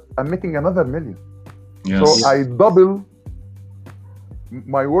means that I'm making another million. So I double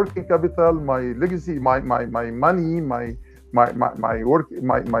my working capital, my legacy, my money, my work,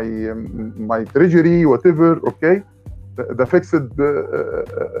 my treasury, whatever. Okay, the fixed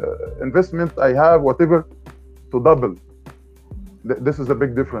investment I have, whatever, to double. This is a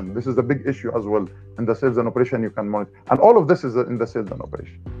big difference. This is a big issue as well in the sales and operation. You can monitor, and all of this is in the sales and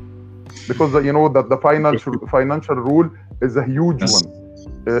operation, because you know that the financial rule is a huge one.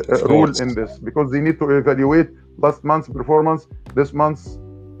 Rule in this, because they need to evaluate last month's performance, this month's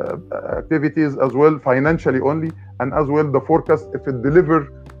activities as well, financially only, and as well the forecast if it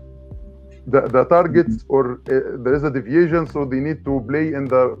deliver the targets or there is a deviation, so they need to play in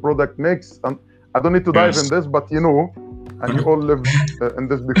the product mix. And I don't need to dive in this, but you know, and you all lived in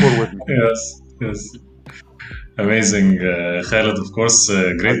this before with me. Yes. Amazing, Khaled. Of course,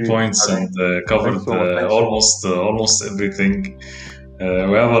 great points and covered almost everything.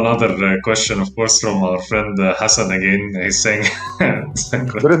 We have another question, of course, from our friend Hassan again. He's saying,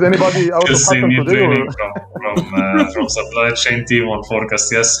 there is anybody out of Hassan today? From supply chain team on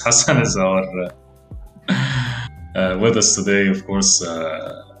forecast. Yes, Hassan is our with us today, of course,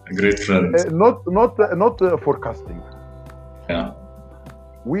 a great friend. Not forecasting. Yeah.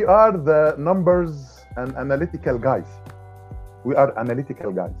 We are the numbers and analytical guys. We are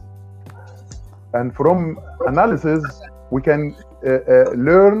analytical guys. And from analysis, we can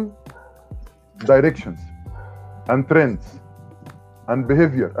learn directions and trends and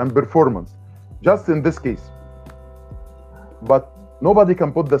behavior and performance, just in this case. But nobody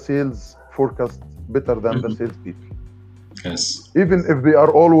can put the sales forecast better than the sales people. Yes. Even if they are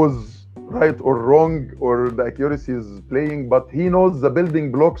always right or wrong, or the accuracy is playing, but he knows the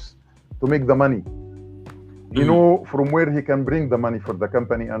building blocks to make the money. You know from where he can bring the money for the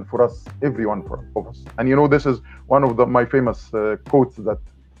company and for us, everyone of us. And you know, this is one of my famous quotes, that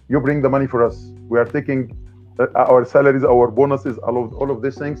you bring the money for us. We are taking our salaries, our bonuses, all of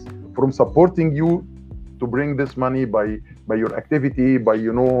these things from supporting you to bring this money by your activity, by,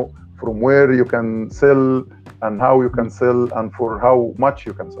 you know, from where you can sell and how you can sell and for how much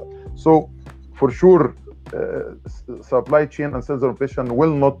you can sell. So for sure, supply chain and sales operation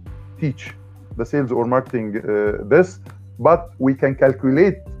will not teach the sales or marketing this, but we can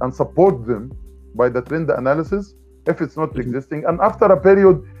calculate and support them by the trend analysis if it's not existing. And after a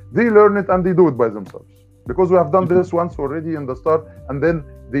period, they learn it and they do it by themselves, because we have done this once already in the start, and then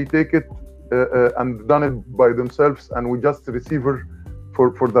they take it and done it by themselves, and we just receiver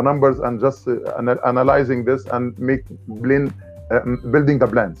for the numbers and just analyzing this and building the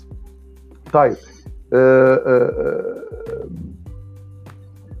plans. Type.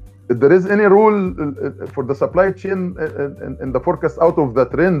 If there is any rule for the supply chain in the forecast out of the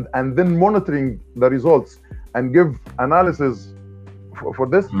trend and then monitoring the results and give analysis for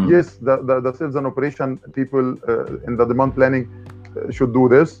this, yes, the sales and operation people in the demand planning should do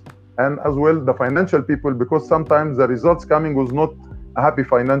this, and as well the financial people, because sometimes the results coming was not a happy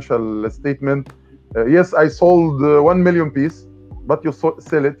financial statement. Yes, I sold 1 million piece, but you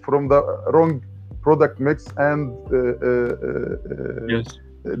sell it from the wrong product mix and yes.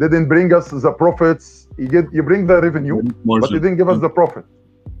 Didn't bring us the profits. You bring the revenue, but you didn't give us the profit.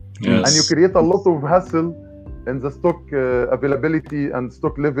 Yes. And you create a lot of hassle in the stock availability and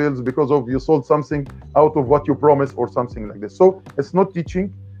stock levels because of you sold something out of what you promised or something like this. So it's not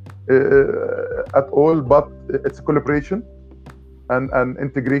teaching at all, but it's a collaboration and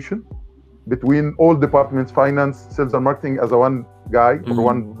integration between all departments, finance, sales and marketing as a one guy or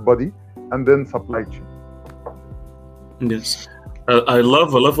one body, and then supply chain. Yes. I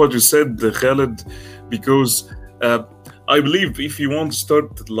love what you said, Khaled, because I believe if you want to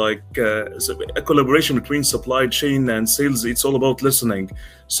start like a collaboration between supply chain and sales, it's all about listening.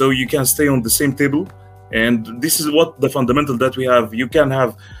 So you can stay on the same table, and this is what the fundamental that we have. You can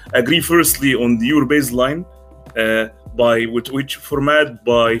have agree firstly on your baseline, by which format,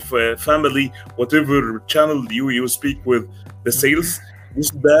 by family, whatever channel you speak with the sales. This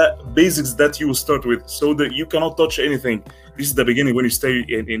is the basics that you will start with, so that you cannot touch anything. This is the beginning when you stay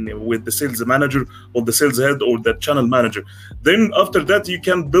in with the sales manager or the sales head or the channel manager. Then after that, you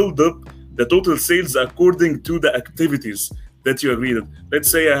can build up the total sales according to the activities that you agreed on.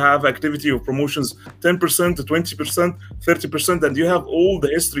 Let's say I have activity of promotions 10%, 20%, 30%, and you have all the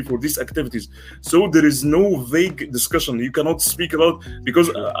history for these activities. So there is no vague discussion. You cannot speak about,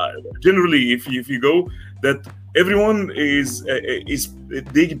 because generally, if you go, that everyone is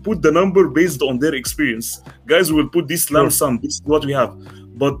they put the number based on their experience. Guys will put this lump sum. This is what we have.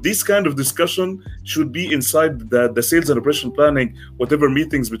 But this kind of discussion should be inside the sales and operation planning, whatever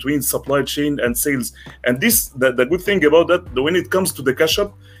meetings between supply chain and sales. And this, the good thing about that, when it comes to the cash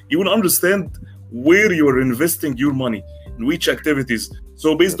up, you will understand where you are investing your money, in which activities.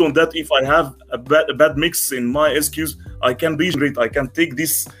 So based on that, if I have a bad mix in my SKUs, I can regenerate. I can take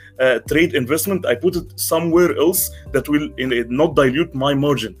this trade investment, I put it somewhere else that will not dilute my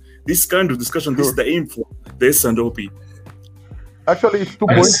margin. This kind of discussion, this is the aim for the S&OP. Actually, it's 2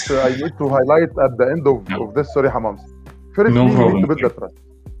 points I need to highlight at the end of this. Sorry, Hammams. Firstly, you need to build the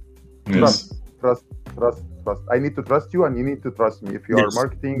trust. Trust. I need to trust you, and you need to trust me. If you are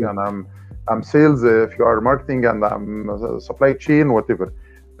marketing and I'm sales, if you are marketing and I'm supply chain, whatever.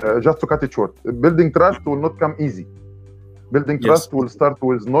 Just to cut it short, building trust will not come easy. Building trust will start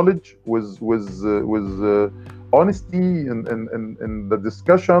with knowledge, with honesty in the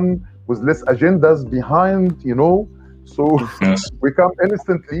discussion, with less agendas behind, So we come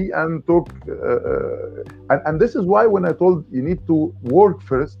instantly and talk, and this is why when I told you need to work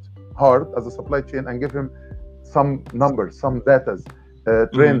first hard as a supply chain and give him some numbers, some data,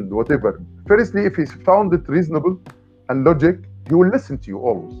 trend, whatever. Firstly, if he's found it reasonable and logic, he will listen to you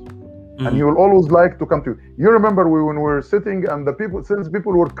always, and he will always like to come to you. You remember when we were sitting and the sales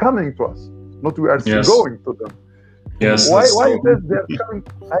people were coming to us, not we are going to them. Yes. Why is that they're coming?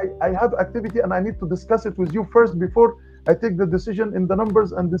 I have activity and I need to discuss it with you first before I take the decision in the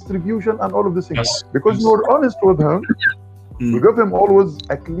numbers and distribution and all of these things. Because you're honest with him, we give him always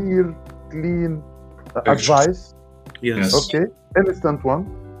a clear, clean advice. Okay, instant one,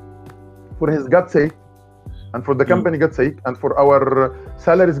 for his God's sake, and for the company God's sake, and for our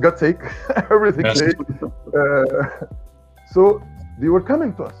salaries God's sake, everything sake. So they were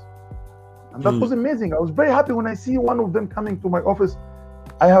coming to us. And that was amazing. I was very happy when I see one of them coming to my office.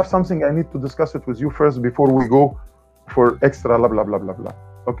 I have something I need to discuss it with you first before we go for extra blah, blah, blah, blah, blah.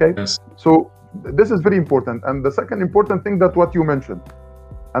 Okay? So this is very important. And the second important thing that what you mentioned,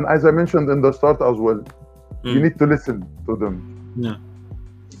 and as I mentioned in the start as well, you need to listen to them.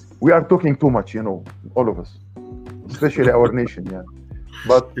 We are talking too much, all of us, especially our nation.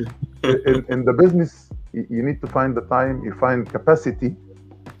 But in the business, you need to find the time, you find capacity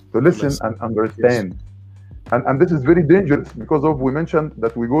to listen and understand. And this is very dangerous because we mentioned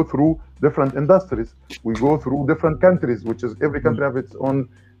that we go through different industries, we go through different countries, which is every country have its own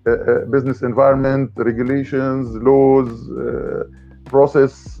business environment, regulations, laws,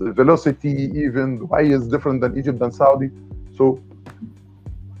 process, velocity, even Dubai is different than Egypt and Saudi. So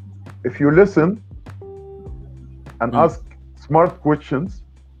if you listen and ask smart questions,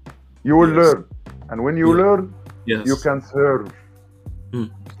 you will learn. And when you learn, you can serve. You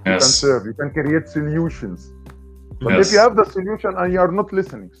can serve, you can create solutions. But if you have the solution and you are not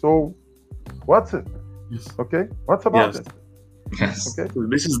listening, so what's it? Okay, what's about it? Okay.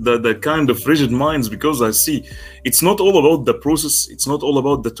 This is the kind of rigid minds, because I see it's not all about the process, it's not all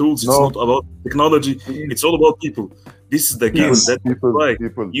about the tools, it's not about technology, it's all about people. This is the key.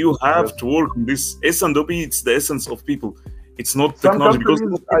 People. You have to work on this. S&OP, it's the essence of people. It's not technology.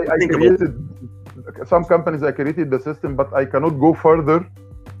 Because some companies I created the system, but I cannot go further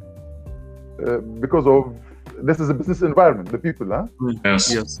because of this is a business environment, the people,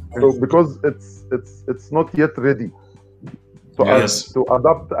 So because it's not yet ready to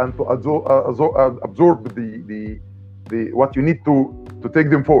adapt and to absorb the what you need to take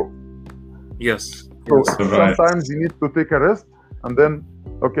them for. So sometimes you need to take a rest and then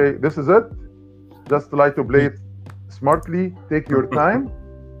this is it. Just try to play it smartly. Take your time.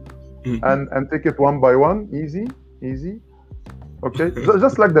 And take it one by one, easy. Okay,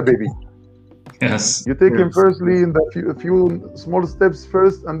 just like the baby. You take him firstly in the few small steps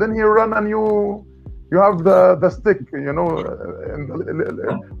first, and then he run, and you have the stick, in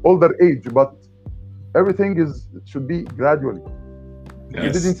older age. But everything should be gradually. If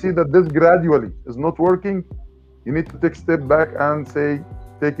you didn't see that this gradually is not working, you need to take a step back and say,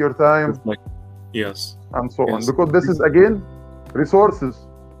 take your time. And so on, because this is again resources.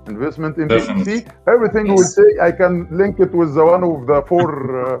 investment in Definitely. see everything we will say. I can link it with the one of the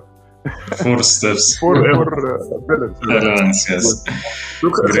four 4 steps. four pillars. Elements, yes.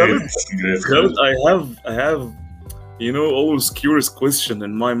 Look, Great, Khaled, great. I have, always curious question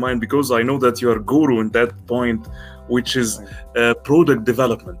in my mind, because I know that you are guru in that point, which is product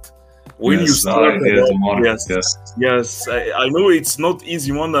development. When you Yes, the start idea to about, market, yes, yes. I know it's not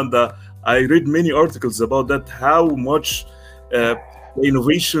easy one, and I read many articles about that, how much uh,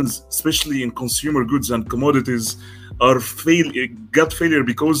 innovations, especially in consumer goods and commodities, are got failure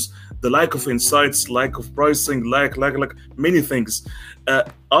because the lack of insights, lack of pricing, lack many things.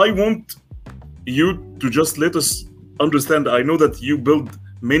 I want you to just let us understand. I know that you build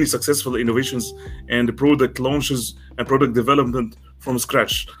many successful innovations and product launches and product development from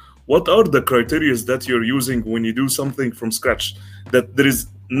scratch. What are the criteria that you're using when you do something from scratch? That there is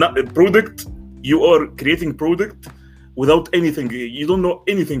not a product, you are creating product without anything, you don't know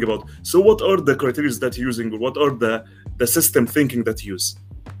anything about. So what are the criteria that you're using? What are the system thinking that you use?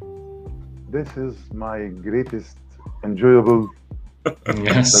 This is my greatest enjoyable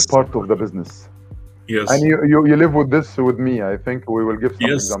Yes. part of the business. Yes. And you live with this with me. I think we will give some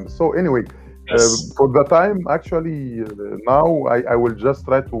Yes. examples. So anyway, Yes. for the time, actually, now I will just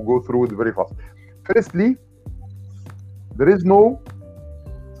try to go through it very fast. Firstly, there is no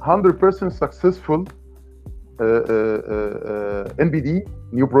 100% successful NPD,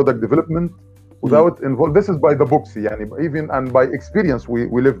 new product development, without involve. This is by the books, yani, even and by experience,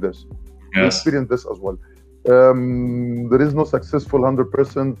 we live this. We Yes. experience this as well. There is no successful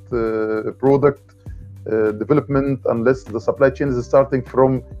 100% product development unless the supply chain is starting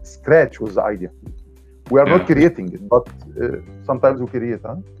from scratch with the idea. We are not Yeah. creating it, but sometimes we create.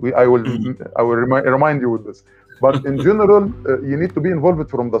 Huh? I will remind you with this. But in general, you need to be involved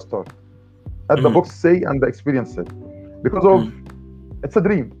from the start, as the books say and the experience said, because of it's a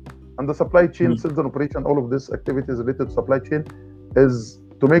dream, and the supply chain, sales and operation, all of this activities related to supply chain is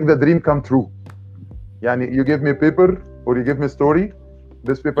to make the dream come true. Yani, you give me a paper or you give me a story.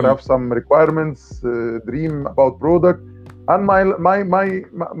 This paper have some requirements, dream about product, and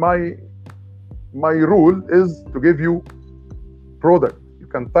my rule is to give you product. You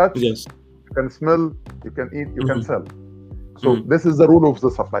can touch, Yes. you can smell, you can eat, you can sell. So this is the rule of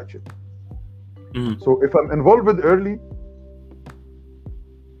the supply chain. So if I'm involved early,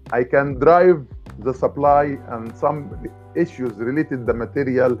 I can drive the supply and some issues related to the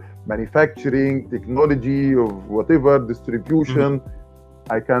material, manufacturing, technology, of whatever, distribution.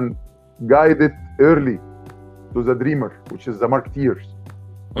 I can guide it early to the dreamer, which is the marketeers.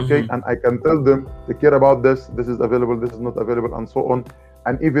 Okay, and I can tell them to care about this. This is available. This is not available, and so on.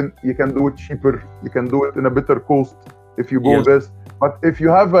 And even you can do it cheaper. You can do it in a better cost if you go this. But if you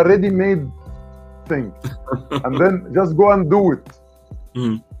have a ready-made thing, and then just go and do it.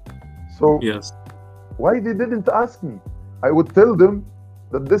 So Yes. why they didn't ask me? I would tell them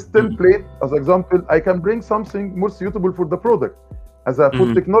that this template, as example, I can bring something more suitable for the product as a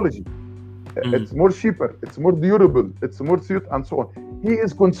food technology. It's more cheaper, it's more durable, it's more suit, and so on. He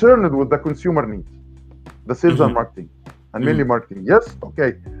is concerned with the consumer needs, the sales and marketing, and mainly marketing. Yes,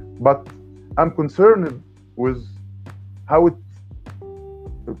 okay, but I'm concerned with how it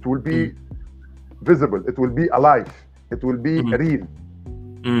will be visible, it will be alive, it will be real.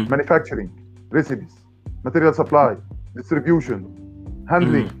 Manufacturing, recipes, material supply, distribution,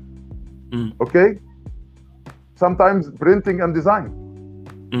 handling. Okay, sometimes printing and design.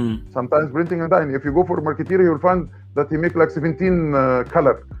 Sometimes printing and design. If you go for a marketeer, you'll find that he make like 17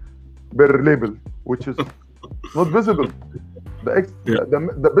 color per label, which is not visible.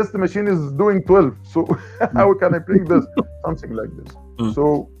 The best machine is doing 12. So how can I bring this? Something like this.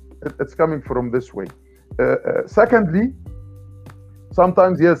 So it's coming from this way. Secondly,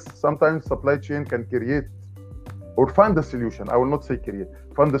 sometimes supply chain can create or find a solution. I will not say create.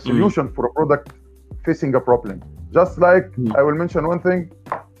 Find a solution for a product facing a problem. Just like I will mention one thing,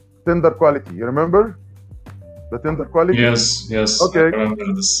 tender quality. You remember the tender quality? Yes. Okay. I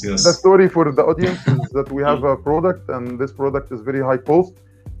remember this. Yes. The story for the audience is that we have a product, and this product is very high cost,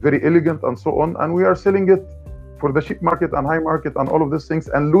 very elegant, and so on, and we are selling it for the cheap market and high market and all of these things,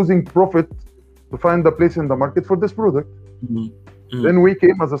 and losing profit to find the place in the market for this product. Then we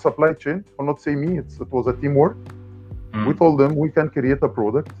came as a supply chain. I'll not say me. It was a teamwork. We told them we can create a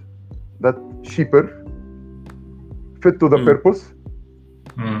product that cheaper, fit to the purpose.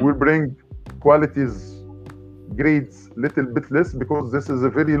 We'll bring qualities, grades, little bit less, because this is a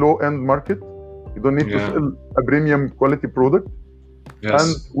very low-end market. You don't need to sell a premium quality product. Yes. And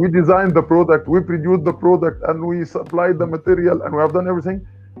we designed the product, we produced the product, and we supplied the material, and we have done everything.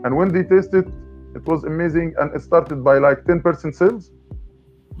 And when they tasted, it was amazing, and it started by like 10% sales.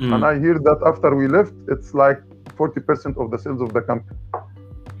 And I hear that after we left, it's like 40% of the sales of the company.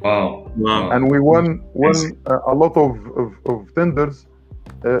 Wow. And we won a lot of tenders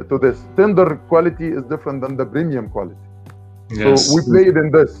to this. Tender quality is different than the premium quality. Yes. So we played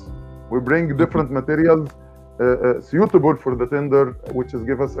in this. We bring different materials suitable for the tender, which is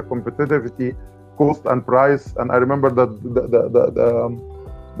give us a competitivity, cost and price. And I remember that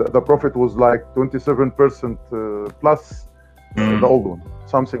the profit was like 27% plus the old one,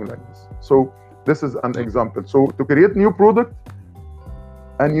 something like this. So this is an example. So to create new product,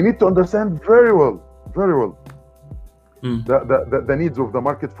 and you need to understand very well the needs of the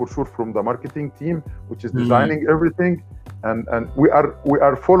market, for sure, from the marketing team, which is designing everything, and we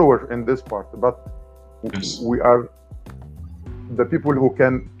are follower in this part, but we are the people who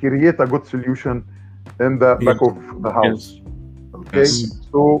can create a good solution in the back of the house. Okay,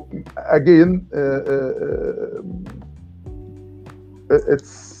 so again,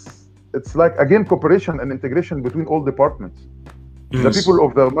 it's like again cooperation and integration between all departments. The people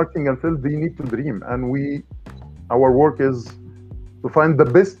of the marketing and sales, they need to dream, and our work is to find the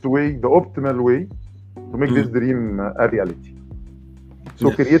best way, the optimal way to make this dream a reality.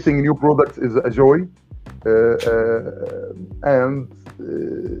 So creating new products is a joy, and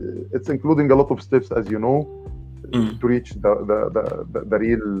it's including a lot of steps, as you know, to reach the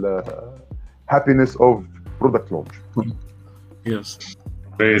real happiness of product launch. Yes.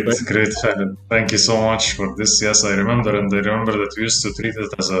 Great. Thank you so much for this. Yes, I remember that we used to treat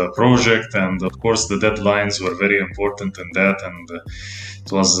it as a project, and of course the deadlines were very important in that, and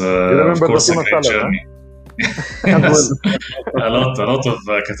it was of course a great journey. Yes. a lot of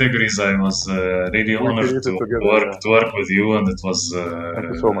categories. I was really honored to work with you, and it was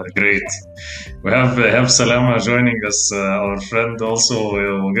so much. Great. We have Salama joining us, our friend, also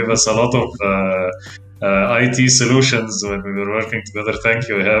will give us a lot of IT solutions when we were working together. Thank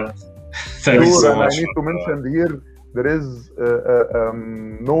you, Ihab. Thank you so much. I need to mention here, there is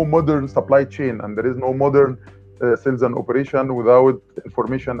no modern supply chain, and there is no modern sales and operation without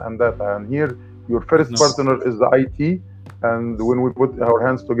information and data. And here, your first partner is the IT, and when we put our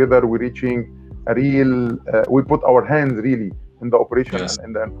hands together, we're reaching a real. We put our hands really in the operation and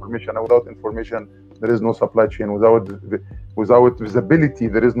in the information. And without information, there is no supply chain. Without visibility,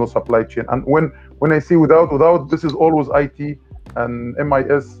 there is no supply chain. And when I say without, this is always IT and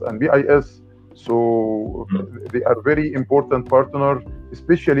MIS and BIS. So they are very important partner,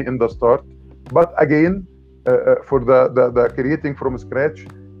 especially in the start. But again, for the creating from scratch,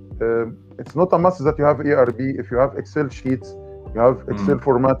 it's not a must that you have ERP. If you have Excel sheets, you have Excel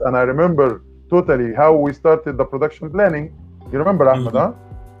format. And I remember totally how we started the production planning. You remember, Ahmed, huh?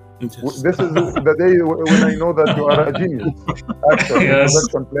 Yes. This is the day when I know that you are a genius. Actually,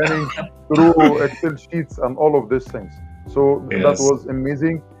 production planning through Excel sheets and all of these things. So that was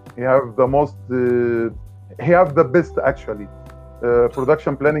amazing. He have the best actually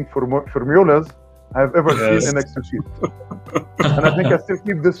production planning formulas I have ever seen in Excel sheet. And I think I still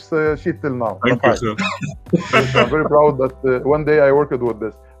keep this sheet till now. Thank you, sir. I'm very proud that one day I worked with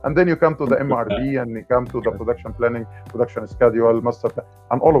this. And then you come to the MRP, and you come to the production planning, production schedule, master plan,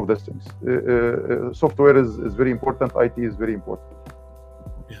 and all of these things. Software is very important. IT is very important.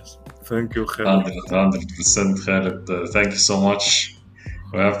 Yes. Thank you, Khaled. 100%, Khaled. Thank you so much.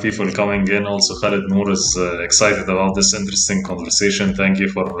 We have people coming in. Also, Khaled Noor is excited about this interesting conversation. Thank you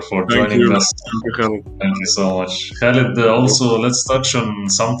for joining us. Thank you, Khaled. Thank you so much. Khaled, also let's touch on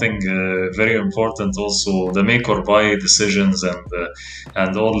something very important also, the make or buy decisions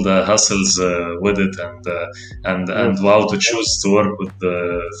and all the hassles with it, and how to choose to work with the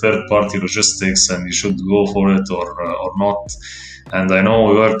third-party logistics, and you should go for it or not. And I know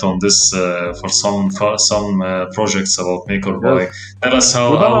we worked on this for some projects about make or buy. Tell us how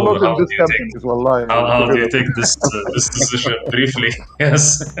do you take this decision briefly?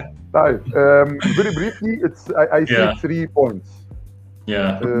 Yes. Right. Very briefly, I see 3 points.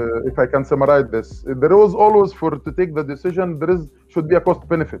 Yeah. If I can summarize this, there was always to take the decision, should be a cost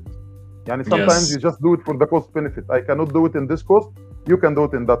benefit. Yani sometimes you just do it for the cost benefit. I cannot do it in this cost. You can do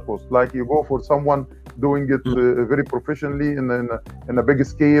it in that cost. Like you go for someone doing it very professionally in a big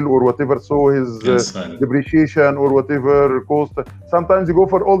scale or whatever. So his depreciation or whatever cost. Sometimes you go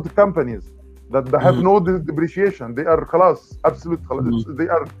for old companies that have no depreciation. They are khalas, absolute khalas. They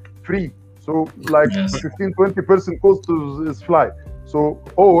are free. So like 15-20% cost is fly. So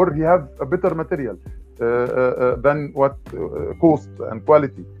or you have a better material. Than what cost and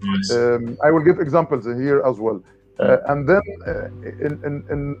quality. I will give examples here as well. And then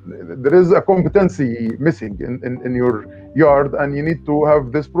there is a competency missing in your yard, and you need to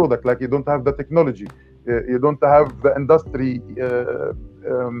have this product. Like you don't have the technology, you don't have the industry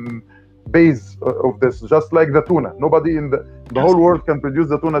base of this, just like the tuna. Nobody in the whole world can produce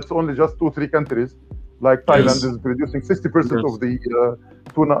the tuna. It's only just 2-3 countries. Like Thailand is producing 60% of the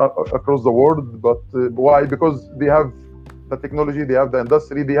tuna across the world. But why? Because they have the technology, they have the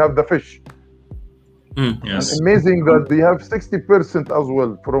industry, they have the fish. Yes. And amazing that they have 60% as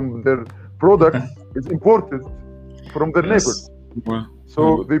well from their product is imported from their neighbors.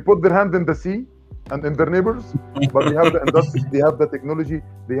 So they put their hand in the sea and in their neighbors, but they have the industry, they have the technology,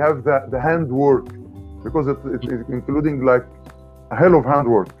 they have the handwork, because it is including like a hell of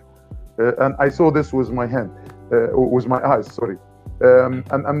handwork. And I saw this with my hand, with my eyes, sorry.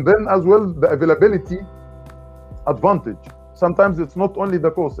 And then as well, the availability advantage. Sometimes it's not only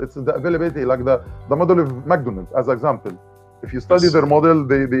the cost, it's the availability, like the model of McDonald's as example. If you study their model,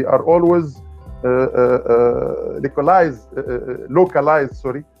 they are always localize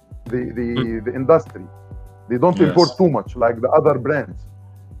the industry. They don't import too much like the other brands.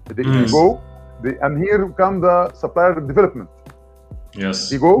 They go, and here come the supplier development. Yes.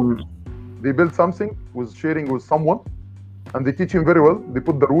 They go, they build something with sharing with someone, and they teach him very well. They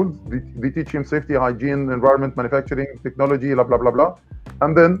put the rules, they teach him safety, hygiene, environment, manufacturing, technology, blah, blah, blah, blah.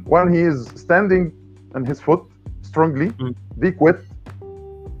 And then when he is standing on his foot strongly, they quit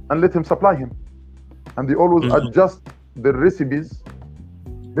and let him supply him. And they always adjust the recipes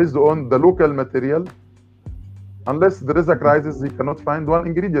based on the local material. Unless there is a crisis, they cannot find one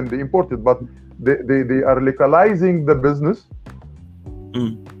ingredient, they import it. But they are localizing the business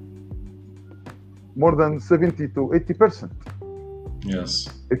more than 70 to 80%. Yes.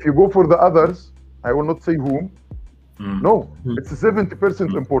 If you go for the others, I will not say whom. No, it's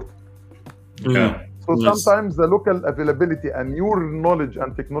 70% imported. Yeah. So sometimes the local availability and your knowledge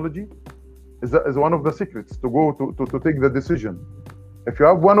and technology is one of the secrets to go to take the decision. If you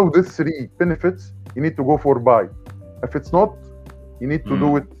have one of these 3 benefits, you need to go for buy. If it's not, you need to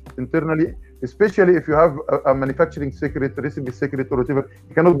do it internally, especially if you have a manufacturing secret, recipe secret, or whatever.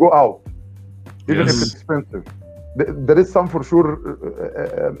 You cannot go out, even if it's expensive. There is some for sure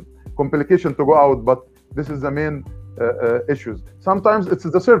complication to go out, but this is the main issues. Sometimes it's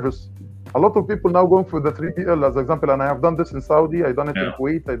the service. A lot of people now going for the 3PL as example, and I have done this in Saudi, I've done it in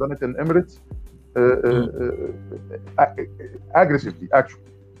Kuwait, I've done it in Emirates, aggressively actually.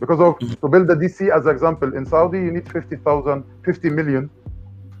 Because of to build a DC as example in Saudi, you need 50 million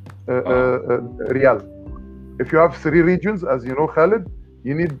riyal. If you have 3 regions, as you know, Khalid,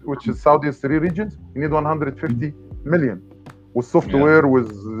 you need, which is Saudi's 3 regions, you need 150 million with software, with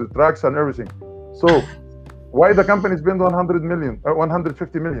the tracks and everything. So why the company spend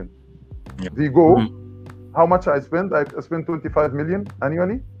 150 million? They go, how much I spend? I spend 25 million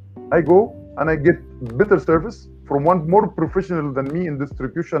annually. I go and I get better service from one more professional than me in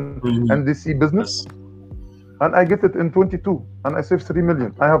distribution and DC business. And I get it in 22 and I save 3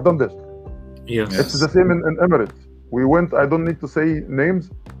 million. I have done this. Yes. It's the same in Emirates. We went, I don't need to say names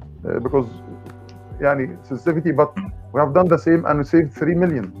because sensitivity, but we have done the same and we saved 3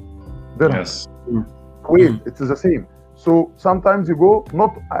 million dirhams. Kuwait, it's the same. So sometimes you go,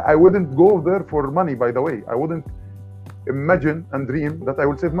 I wouldn't go there for money, by the way. I wouldn't imagine and dream that I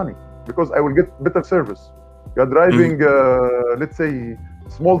will save money because I will get better service. You're driving, let's say,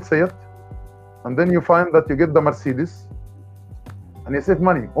 small Seat, and then you find that you get the Mercedes and you save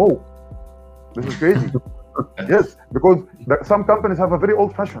money. Oh, this is crazy. Yes, because some companies have a very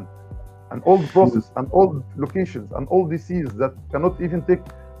old fashion, an old process, and old locations, and old DCs that cannot even take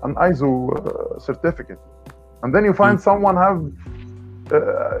an ISO certificate. And then you find someone have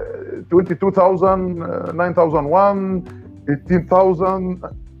 22,000, 9,001, 18,000.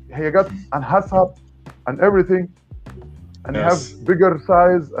 He got an HACCP and everything, and you have bigger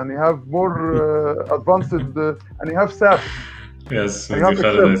size, and you have more advanced, and you have SAP. Yes,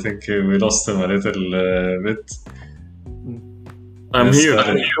 Khalid, I think we lost him a little bit. I'm here.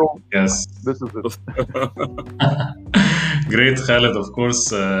 Yes. This is it. Great, Khalid. Of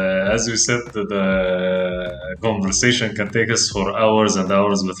course, as you said, the conversation can take us for hours and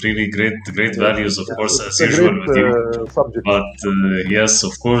hours with really great values, of course, as usual with you. Subject. But yes,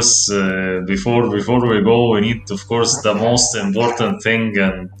 of course, before we go, we need, of course, the most important thing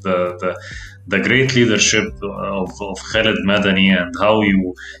and the great leadership of Khalid Madani, and how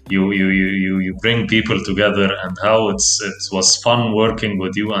you bring people together, and how it was fun working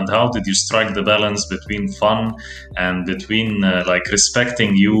with you, and how did you strike the balance between fun and between like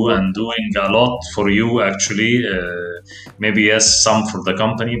respecting you and doing a lot for you actually. Maybe yes, some for the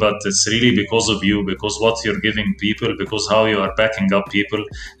company, but it's really because of you, because what you're giving people, because how you are backing up people,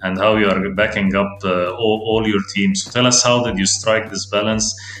 and how you are backing up all your teams. So tell us, how did you strike this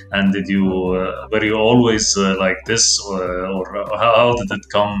balance, and did you were you always like this, or how did it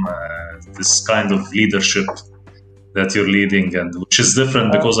come, this kind of leadership that you're leading, and which is different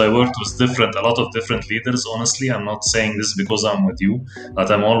because I worked with a lot of different leaders. Honestly, I'm not saying this because I'm with you,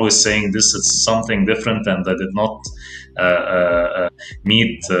 but I'm always saying this. It's something different, and I did not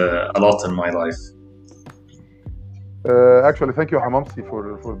meet a lot in my life. Actually, thank you, Hamamsi, for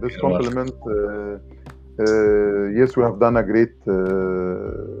this compliment. Yes, we have done a great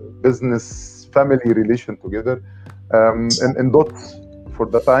business family relation together. And dots for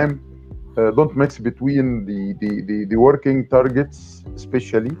the time. Don't mix between the working targets,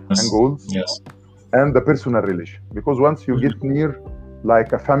 especially, and goals, and the personal relation. Because once you get near,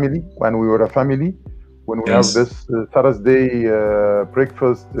 like a family, when we were a family, when we have this Thursday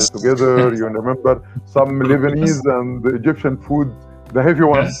breakfast together, you remember some Lebanese and Egyptian food, the heavy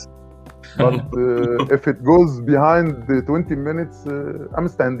ones. But if it goes behind the 20 minutes, I'm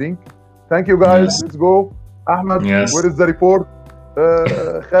standing. Thank you, guys. Let's go. Ahmed, where is the report?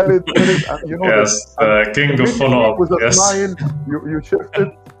 Khalid, you know, king of follow-up. With a smile, you shifted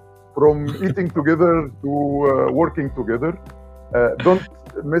from eating together to working together. Don't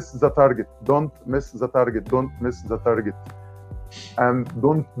miss the target. Don't miss the target. Don't miss the target. And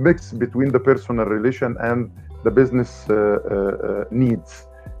don't mix between the personal relation and the business needs.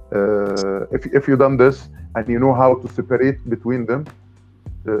 If you've done this and you know how to separate between them,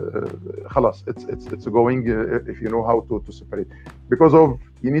 خلاص, it's going. If you know how to separate, because of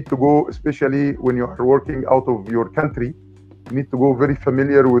you need to go, especially when you are working out of your country, you need to go very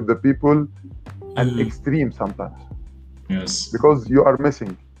familiar with the people and extreme sometimes. Yes. Because you are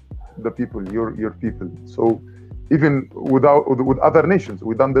missing the people, your people. So even with other nations,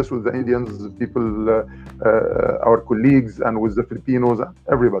 we've done this with the Indians, people, our colleagues, and with the Filipinos,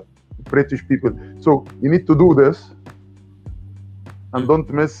 everybody, British people. So you need to do this. And don't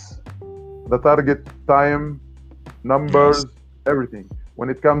miss the target, time, numbers, everything. When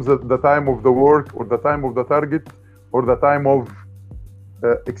it comes at the time of the work, or the time of the target, or the time of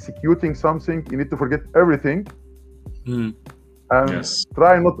executing something, you need to forget everything. And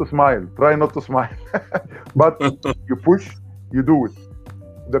try not to smile. Try not to smile. But you push, you do it.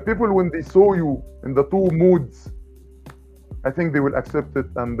 The people, when they saw you in the two moods, I think they will accept it,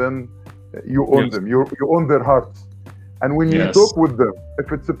 and then you own them. You own their hearts. And when you talk with them,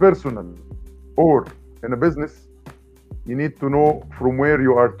 if it's a personal or in a business, you need to know from where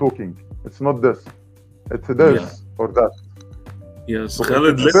you are talking. It's not this. It's this or that. Yes. So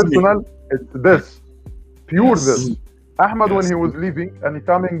Khalid, it's personal, it's this. Pure this. Ahmed, when he was leaving and he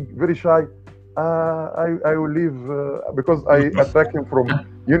coming very shy, I will leave because I attacked him from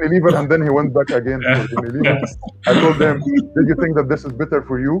Unilever, and then he went back again for Unilever. I told him, did you think that this is better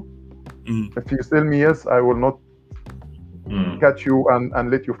for you? If you tell me yes, I will not catch you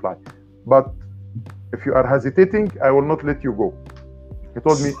and let you fly. But if you are hesitating, I will not let you go. He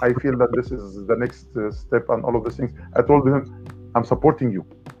told me, I feel that this is the next step and all of these things. I told him, I'm supporting you.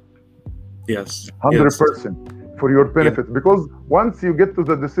 Yes. 100% for your benefit. Because once you get to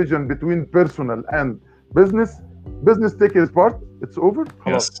the decision between personal and business take its part, it's over.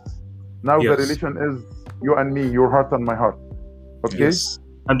 Now the relation is you and me, your heart and my heart. Okay?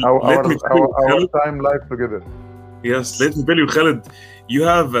 And our time life together. Yes, let me tell you, Khalid, you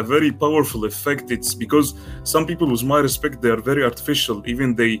have a very powerful effect. It's because some people, with my respect, they are very artificial.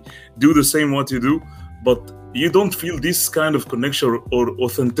 Even they do the same what you do, but you don't feel this kind of connection or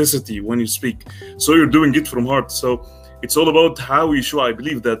authenticity when you speak. So you're doing it from heart. So it's all about how you show. I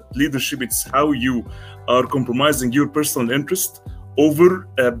believe that leadership, it's how you are compromising your personal interest over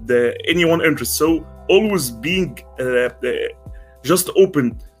anyone interest. So always being just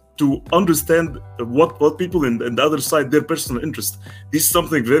open to understand what people in the other side, their personal interest. This is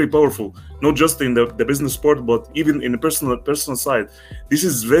something very powerful, not just in the business part, but even in the personal side. This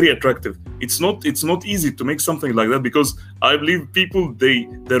is very attractive. It's not easy to make something like that, because I believe people,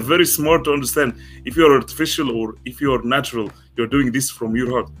 they're very smart to understand if you're artificial or if you're natural, you're doing this from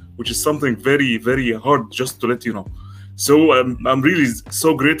your heart, which is something very, very hard, just to let you know. So I'm really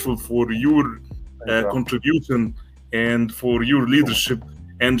so grateful for your contribution and for your leadership.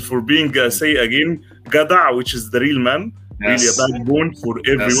 And for being, say again, Gada, which is the real man, really a backbone for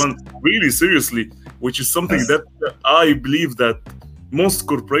everyone, really seriously, which is something that I believe that most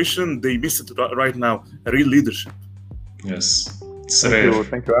corporations, they miss it right now, a real leadership. Yes.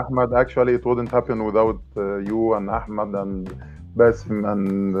 Thank you, Ahmed. Actually, it wouldn't happen without you and Ahmed and Basim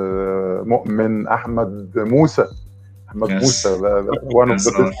and Mu'min, Ahmed Musa. Musa, one of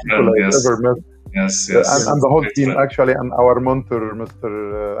the best people I've ever met. Yes. And the whole team, actually, and our mentor, Mr.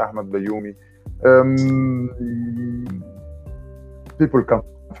 Ahmed Bayoumi. People come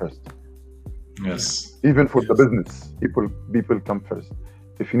first. Yes. Even for the business, people come first.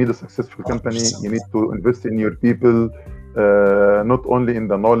 If you need a successful company, 100%. you need to invest in your people, not only in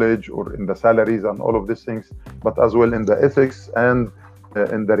the knowledge or in the salaries and all of these things, but as well in the ethics and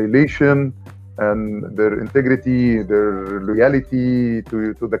in the relation and their integrity, their loyalty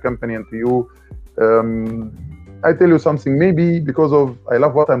to the company and to you. I tell you something, maybe because of I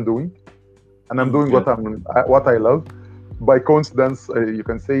love what I'm doing, and I'm doing what I love. By coincidence, you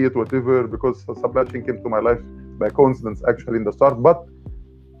can say it whatever, because supply chain came to my life by coincidence actually in the start. But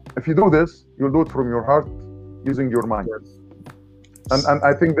if you do this, you'll do it from your heart, using your mind. And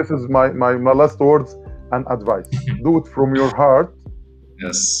I think this is my last words and advice. Do it from your heart.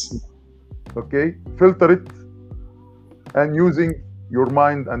 Yes. Okay, filter it, and using your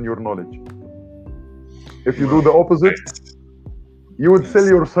mind and your knowledge. If you do the opposite, you would sell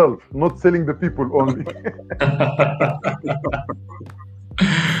yourself, not selling the people only.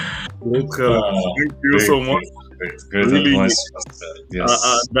 Thank you so much. Great Really, advice.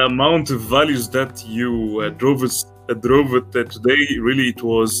 Yes. The amount of values that you drove it today, really, it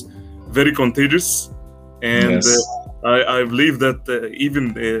was very contagious. And Yes. I believe that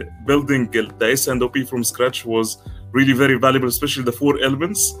even building the S&OP from scratch was really very valuable, especially the 4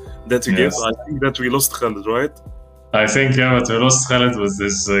 elements that you gave. Yes. I think that we lost Khaled, right? I think, but we lost Khaled with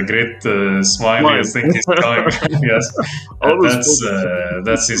this great smile. I think he's coming. Yes.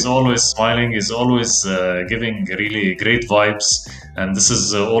 He's always smiling. He's always giving really great vibes. And this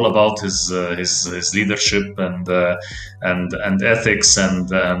is all about his leadership and ethics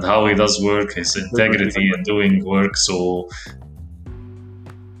and how he does work, his integrity in doing work. So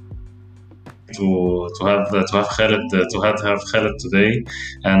to have Khaled today,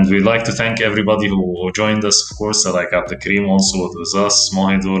 and we'd like to thank everybody who joined us. Of course, like Abdelkarim also with us,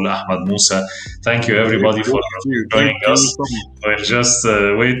 Mohidul, Ahmad Musa. Thank you everybody for joining us. We'll just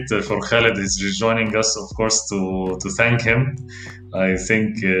wait for Khaled. He's joining us, of course, to thank him. I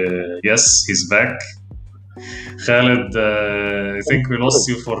think yes, he's back. Khaled, I think we lost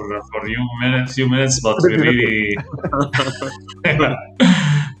you for a few minutes, but we really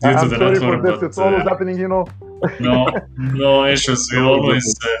due to the network, but it's always happening, no issues. We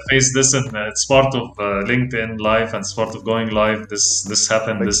always face this, and it's part of LinkedIn Live, and it's part of going live. This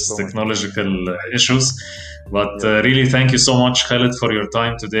happened, this technological issues. But really, thank you so much, Khaled, for your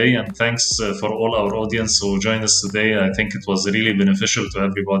time today, and thanks for all our audience who joined us today. I think it was really beneficial to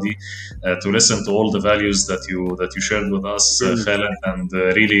everybody to listen to all the values that you shared with us, Khaled, and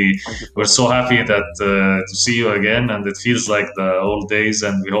really we're so happy that to see you again, and it feels like the old days,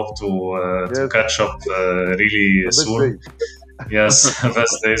 and we hope to catch up really soon. Yes,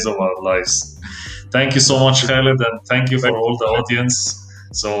 best days of our lives. Thank you so much, Khaled, and thank you for all the audience.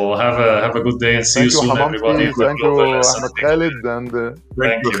 So have a good day, and see you soon, everybody. Thank you, Ahmed Khaled, and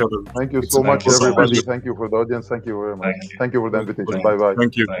thank you so much, everybody. Thank you for the audience. Thank you very much. Thank you for the invitation. Bye bye.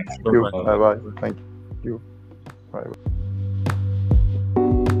 Thank you. Bye bye. Thank you. Bye bye.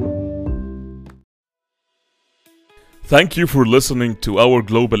 Thank you for listening to our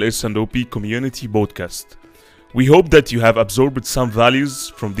Global S&OP Community podcast. We hope that you have absorbed some values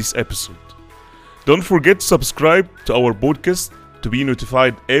from this episode. Don't forget to subscribe to our podcast to be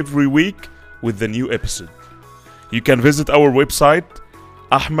notified every week with the new episode. You can visit our website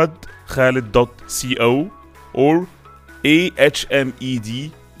ahmedkhaled.co or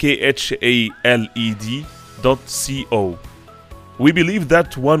ahmedkhaled.co. We believe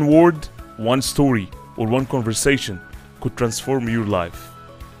that one word, one story, or one conversation could transform your life.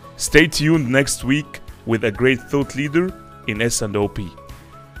 Stay tuned next week with a great thought leader in S&OP.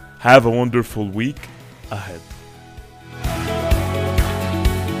 Have a wonderful week ahead.